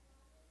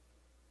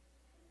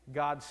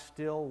 God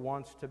still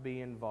wants to be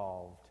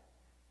involved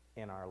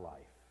in our life.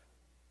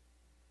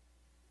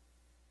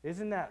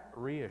 Isn't that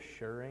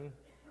reassuring?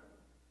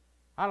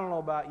 I don't know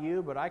about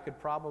you, but I could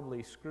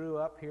probably screw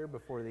up here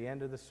before the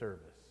end of the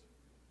service.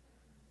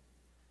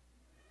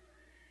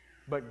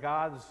 But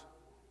God's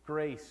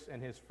grace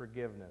and His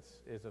forgiveness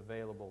is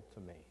available to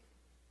me.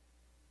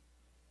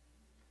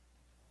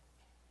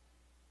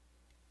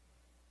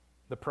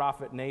 The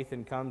prophet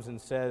Nathan comes and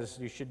says,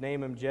 you should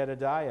name him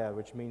Jedediah,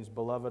 which means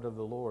beloved of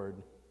the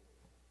Lord.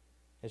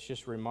 It's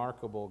just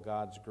remarkable,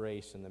 God's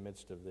grace in the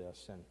midst of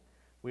this. And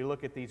we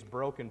look at these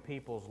broken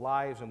people's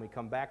lives, and we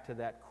come back to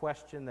that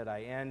question that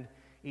I end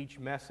each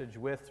message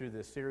with through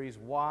this series.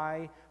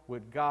 Why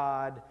would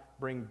God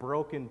bring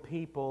broken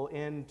people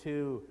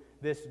into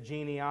this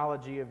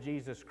genealogy of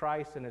Jesus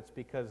Christ? And it's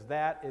because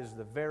that is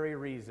the very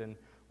reason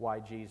why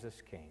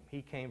Jesus came.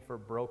 He came for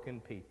broken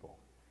people.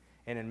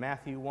 And in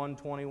Matthew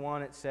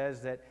 1:21 it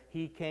says that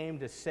He came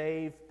to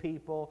save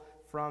people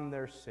from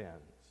their sins.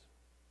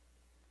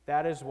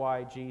 That is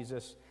why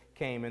Jesus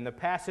came. In the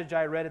passage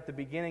I read at the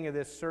beginning of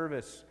this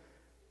service,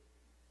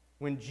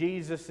 when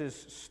Jesus'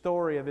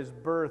 story of His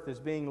birth is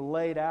being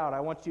laid out, I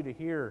want you to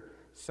hear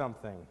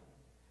something.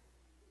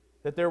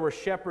 That there were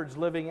shepherds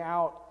living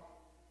out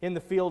in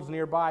the fields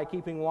nearby,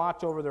 keeping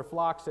watch over their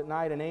flocks at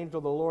night. An angel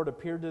of the Lord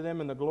appeared to them,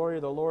 and the glory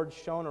of the Lord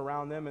shone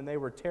around them, and they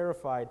were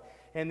terrified.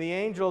 And the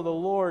angel of the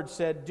Lord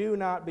said, do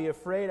not be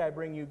afraid. I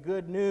bring you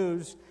good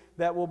news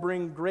that will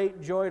bring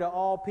great joy to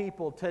all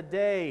people.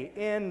 Today,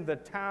 in the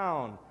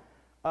town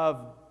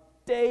of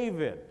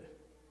David,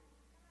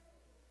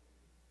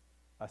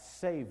 a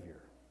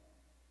Savior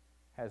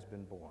has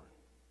been born.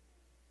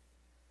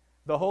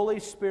 The Holy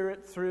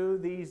Spirit, through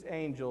these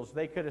angels,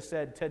 they could have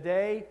said,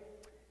 today,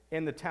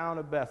 in the town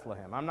of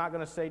Bethlehem. I'm not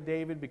going to say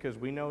David because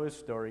we know his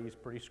story. He's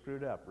pretty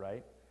screwed up,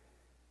 right?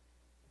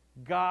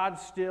 God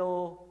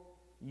still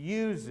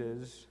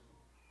uses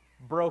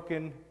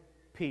broken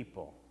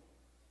people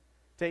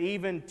to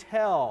even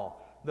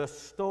tell the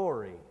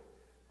story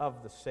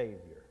of the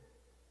Savior.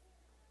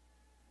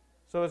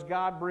 So as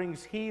God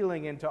brings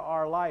healing into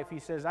our life, He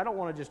says, I don't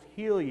want to just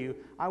heal you.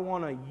 I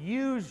want to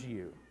use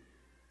you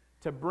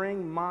to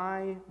bring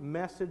my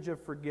message of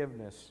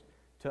forgiveness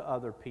to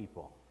other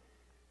people.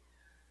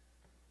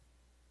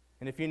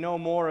 And if you know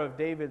more of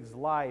David's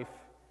life,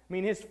 I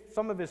mean,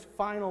 some of his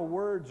final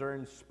words are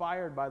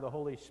inspired by the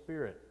Holy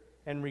Spirit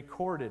and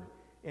recorded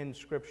in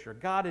Scripture.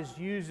 God is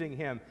using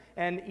him.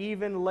 And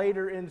even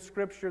later in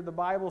Scripture, the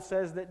Bible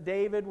says that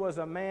David was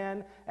a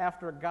man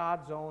after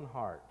God's own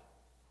heart.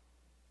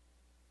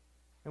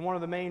 And one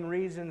of the main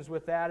reasons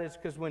with that is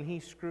because when he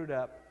screwed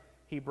up,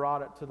 he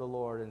brought it to the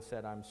Lord and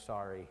said, I'm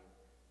sorry,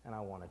 and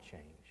I want to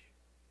change.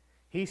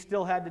 He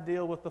still had to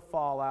deal with the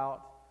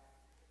fallout,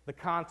 the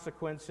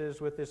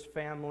consequences with his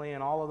family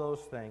and all of those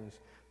things,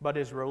 but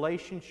his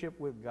relationship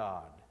with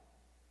God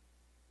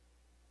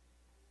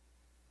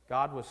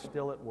was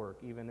still at work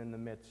even in the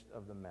midst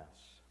of the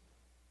mess.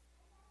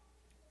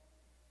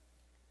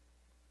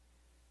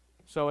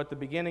 So at the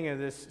beginning of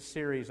this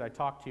series, I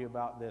talked to you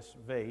about this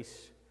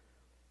vase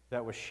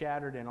that was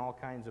shattered in all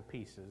kinds of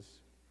pieces.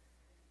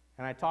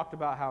 And I talked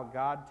about how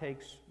God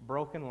takes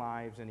broken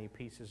lives and He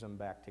pieces them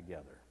back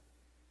together.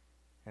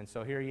 And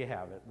so here you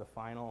have it, the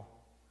final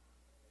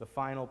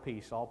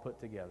piece all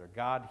put together.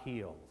 God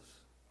heals.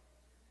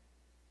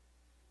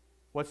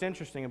 What's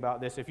interesting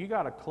about this, if you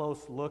got a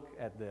close look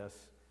at this,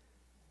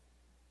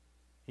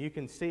 you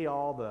can see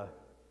all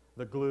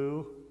the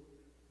glue,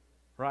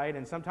 right?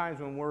 And sometimes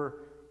when we're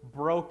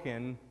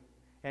broken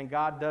and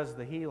God does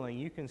the healing,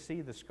 you can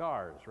see the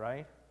scars,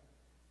 right?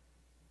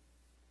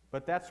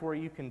 But that's where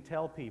you can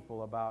tell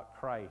people about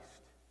Christ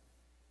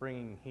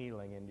bringing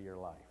healing into your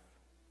life.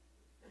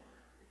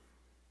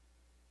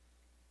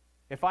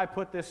 If I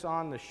put this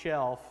on the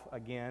shelf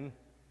again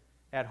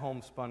at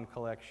Homespun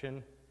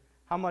Collection,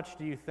 how much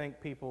do you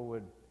think people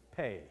would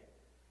pay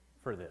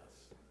for this?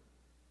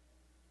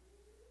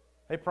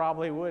 They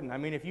probably wouldn't. I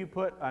mean, if you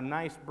put a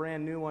nice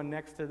brand new one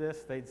next to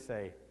this, they'd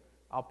say,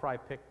 I'll probably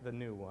pick the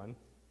new one.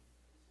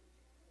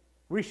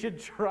 We should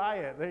try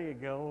it. There you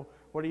go.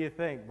 What do you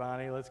think,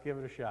 Bonnie? Let's give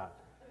it a shot.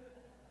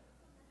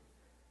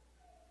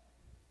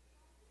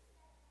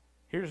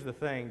 Here's the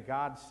thing.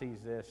 God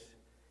sees this,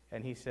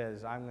 and He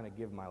says, I'm going to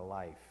give my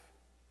life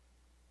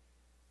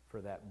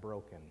for that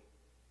broken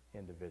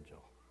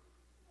individual.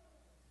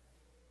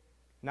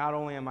 Not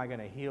only am I going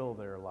to heal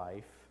their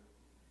life,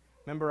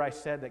 remember I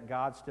said that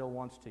God still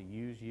wants to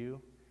use you?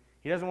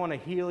 He doesn't want to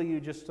heal you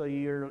just so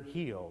you're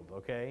healed,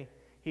 okay?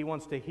 He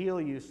wants to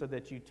heal you so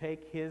that you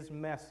take His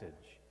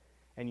message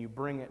and you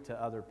bring it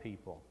to other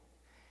people.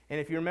 And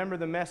if you remember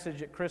the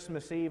message at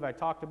Christmas Eve, I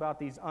talked about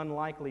these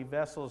unlikely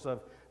vessels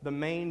of the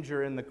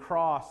manger and the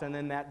cross, and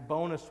then that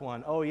bonus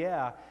one. Oh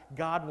yeah,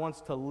 God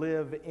wants to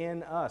live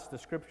in us. The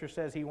Scripture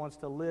says He wants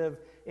to live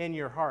in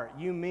your heart.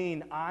 You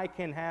mean I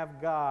can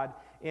have God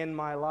in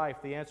my life?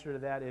 The answer to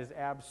that is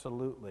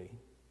absolutely.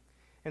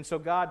 And so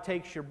God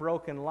takes your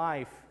broken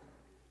life,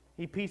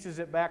 He pieces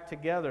it back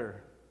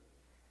together,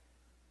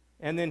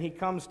 and then He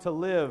comes to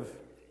live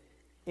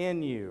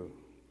in you.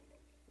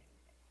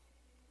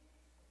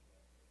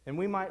 And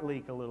we might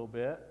leak a little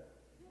bit,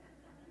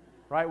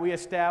 right? We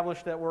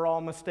established that we're all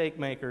mistake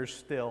makers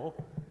still,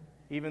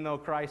 even though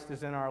Christ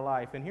is in our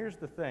life. And here's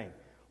the thing.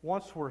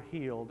 Once we're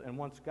healed and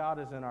once God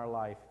is in our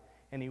life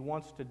and He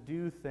wants to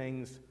do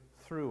things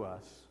through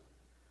us,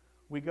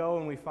 we go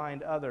and we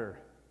find other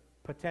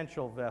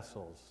potential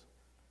vessels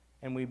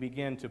and we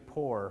begin to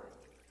pour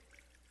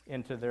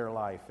into their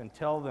life and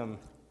tell them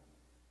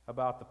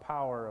about the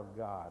power of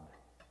God.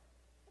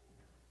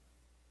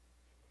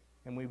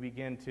 And we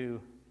begin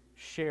to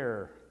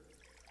share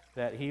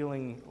that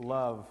healing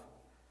love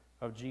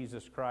of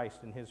Jesus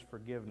Christ and His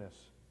forgiveness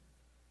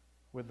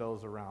with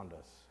those around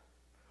us.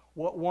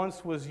 What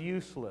once was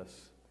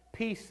useless,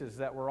 pieces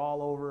that were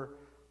all over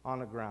on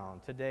the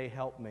ground, today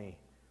help me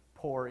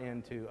pour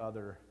into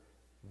other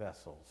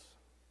vessels.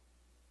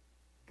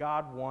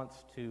 God wants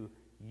to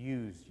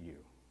use you.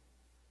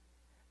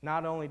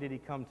 Not only did He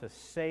come to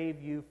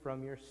save you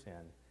from your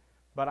sin,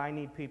 but I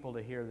need people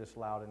to hear this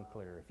loud and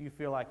clear. If you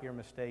feel like your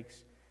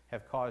mistakes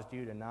have caused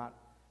you to not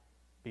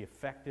be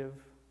effective,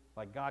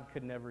 like God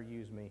could never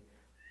use me,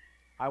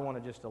 I want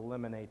to just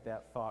eliminate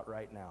that thought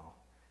right now.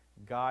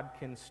 God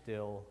can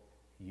still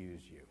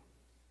use you.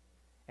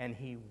 And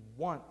He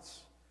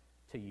wants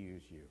to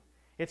use you.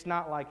 It's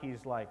not like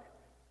He's like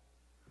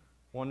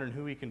wondering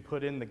who He can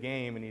put in the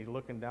game and He's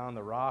looking down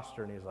the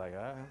roster and He's like,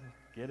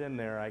 get in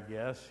there, I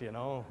guess,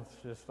 let's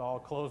just all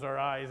close our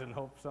eyes and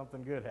hope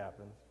something good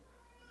happens.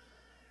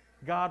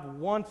 God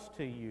wants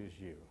to use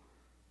you.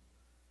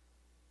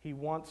 He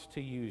wants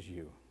to use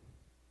you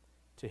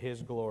to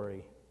His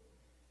glory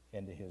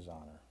and to His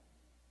honor.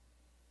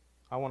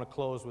 I want to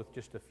close with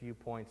just a few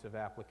points of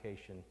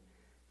application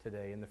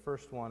today. And the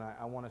first one,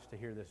 I want us to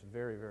hear this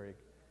very, very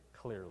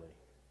clearly.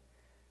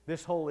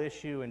 This whole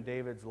issue in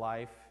David's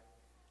life,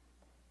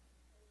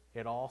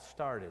 it all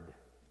started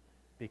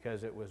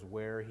because it was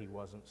where he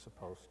wasn't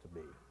supposed to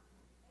be.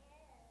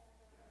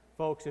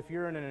 Folks, if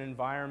you're in an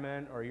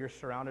environment or you're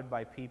surrounded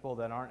by people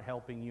that aren't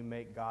helping you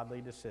make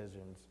godly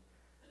decisions,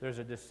 there's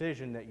a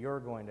decision that you're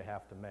going to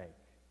have to make.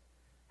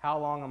 How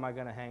long am I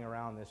going to hang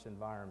around this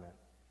environment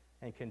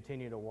and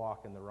continue to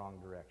walk in the wrong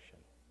direction?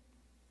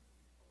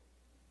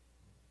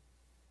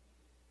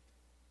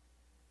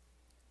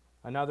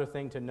 Another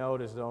thing to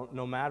note is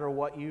no matter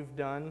what you've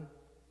done,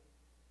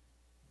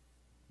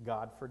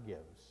 God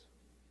forgives.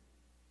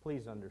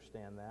 Please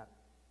understand that.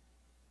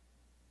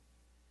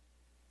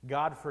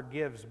 God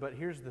forgives, but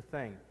here's the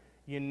thing.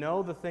 You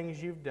know the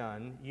things you've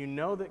done. You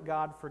know that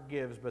God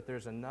forgives, but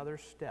there's another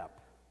step.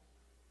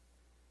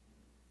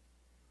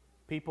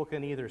 People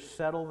can either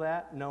settle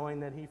that,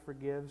 knowing that He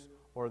forgives,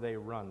 or they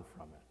run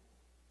from it.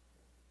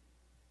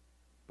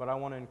 But I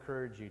want to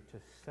encourage you to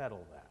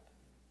settle that.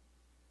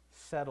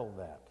 Settle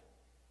that.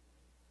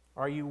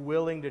 Are you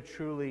willing to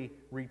truly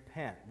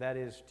repent? That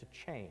is, to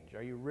change.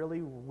 Are you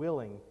really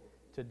willing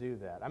to do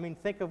that? I mean,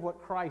 think of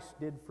what Christ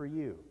did for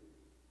you.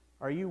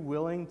 Are you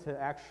willing to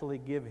actually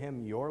give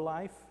Him your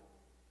life?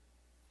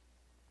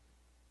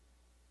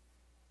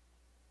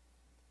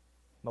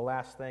 The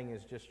last thing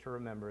is just to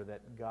remember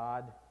that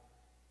God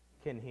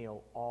can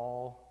heal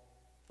all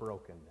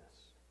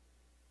brokenness,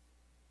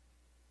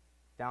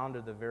 down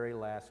to the very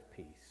last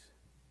piece.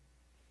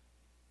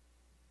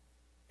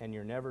 And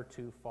you're never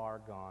too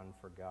far gone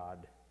for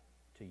God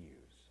to use.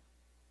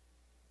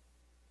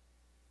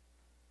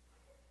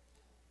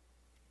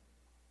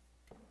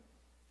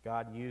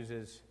 God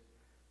uses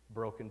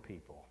broken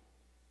people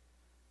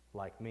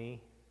like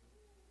me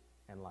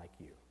and like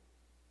you.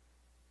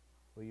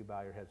 Will you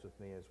bow your heads with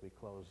me as we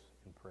close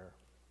in prayer?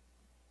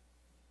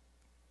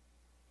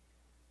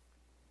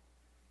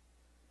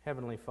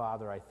 Heavenly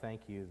Father, I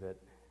thank you that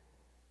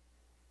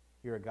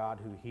you're a God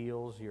who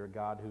heals, you're a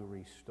God who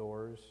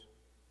restores,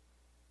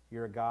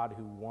 you're a God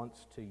who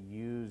wants to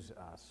use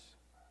us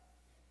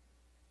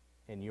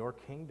in your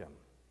kingdom.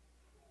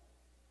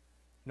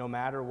 No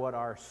matter what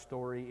our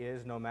story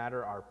is, no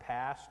matter our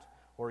past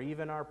or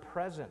even our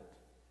present,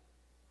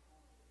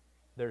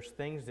 there's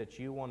things that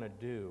you want to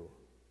do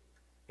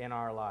in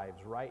our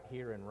lives right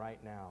here and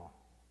right now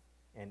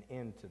and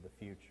into the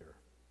future.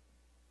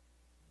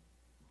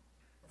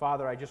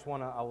 Father, I just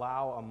want to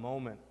allow a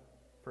moment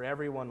for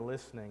everyone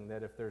listening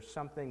that if there's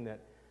something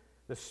that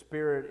the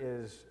Spirit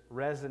is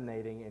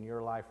resonating in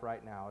your life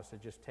right now, is to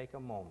just take a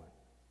moment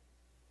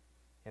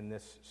in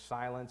this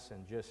silence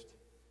and just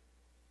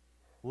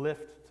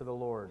lift to the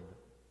Lord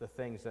the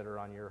things that are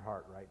on your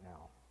heart right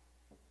now.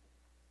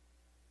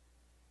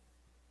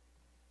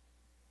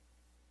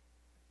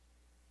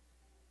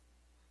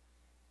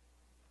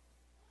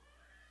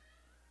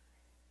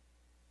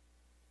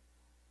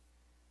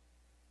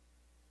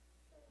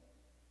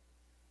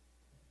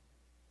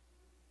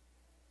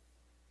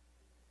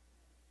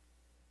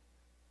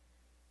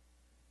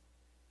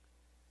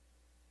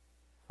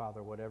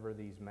 Father, whatever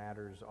these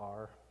matters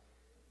are,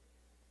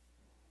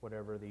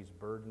 whatever these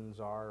burdens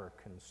are or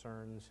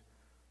concerns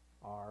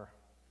are,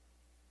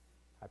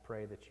 I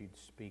pray that you'd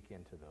speak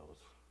into those.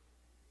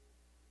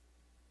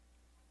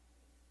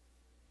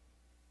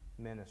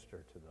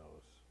 Minister to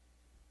those.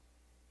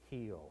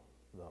 Heal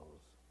those.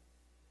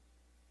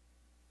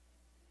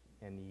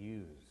 And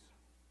use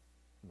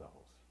those.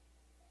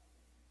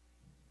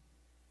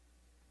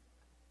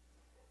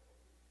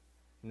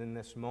 And in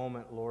this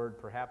moment, Lord,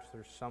 perhaps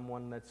there's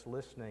someone that's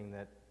listening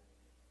that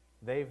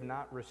they've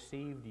not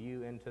received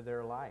you into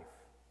their life.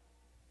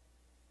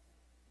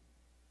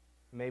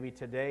 Maybe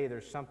today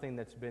there's something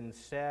that's been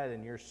said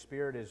and your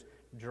Spirit is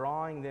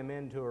drawing them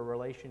into a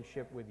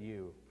relationship with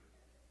you.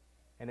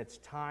 And it's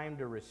time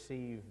to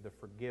receive the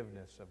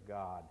forgiveness of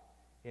God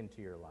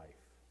into your life.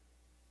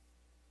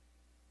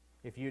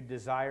 If you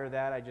desire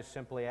that, I just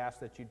simply ask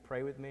that you'd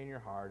pray with me in your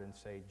heart and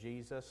say,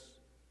 Jesus,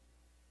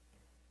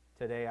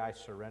 today I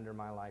surrender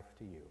my life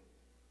to you.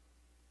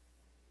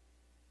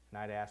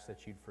 And I'd ask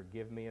that you'd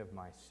forgive me of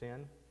my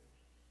sin,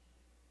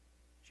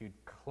 that you'd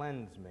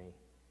cleanse me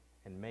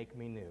and make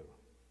me new,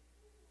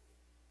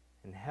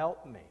 and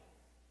help me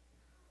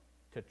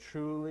to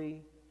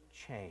truly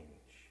change,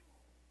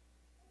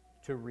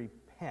 to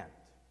repent,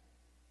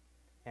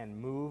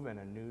 and move in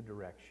a new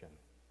direction.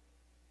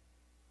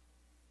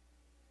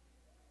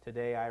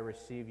 Today I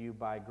receive you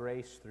by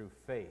grace through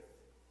faith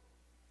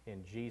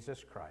in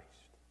Jesus Christ.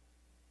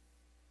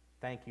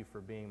 Thank you for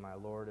being my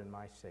Lord and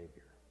my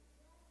Savior.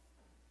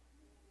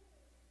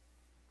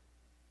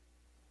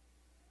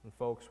 And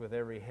folks, with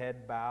every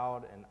head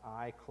bowed and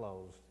eye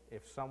closed,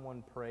 if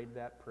someone prayed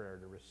that prayer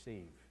to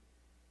receive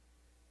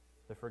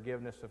the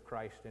forgiveness of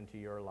Christ into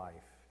your life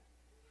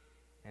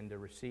and to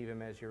receive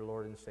Him as your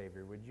Lord and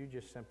Savior, would you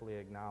just simply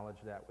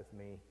acknowledge that with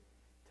me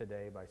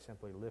today by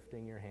simply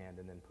lifting your hand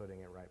and then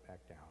putting it right back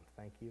down?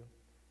 Thank you.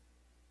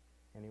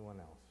 Anyone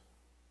else?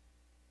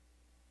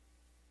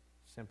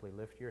 Simply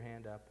lift your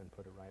hand up and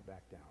put it right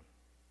back down.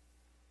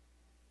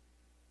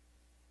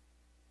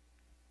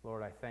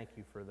 Lord, I thank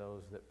you for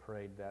those that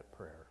prayed that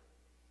prayer.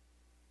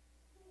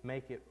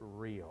 Make it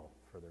real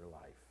for their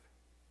life.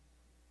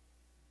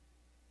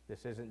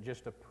 This isn't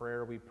just a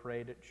prayer we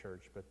prayed at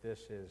church, but this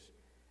is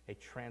a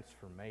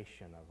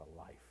transformation of a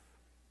life.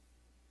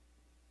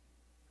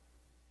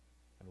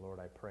 And Lord,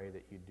 I pray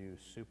that you do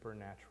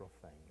supernatural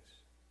things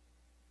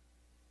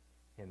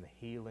in the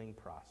healing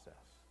process.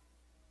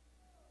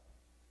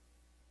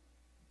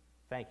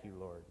 Thank you,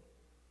 Lord,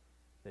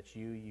 that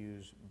you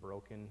use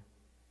broken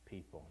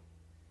people.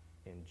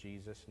 In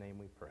Jesus' name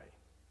we pray.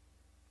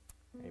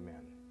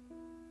 Amen.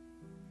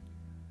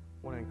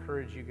 I want to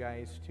encourage you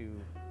guys to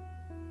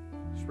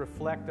just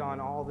reflect on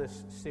all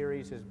this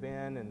series has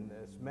been and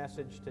this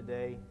message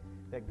today,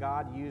 that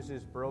God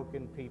uses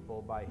broken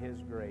people by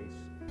His grace.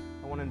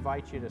 I want to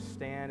invite you to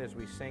stand as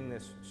we sing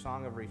this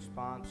song of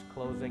response,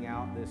 closing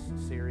out this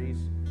series.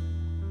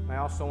 I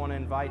also want to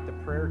invite the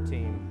prayer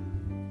team,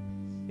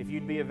 if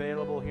you'd be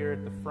available here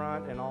at the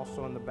front and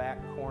also in the back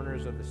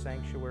corners of the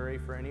sanctuary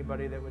for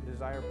anybody that would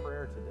desire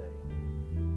prayer today.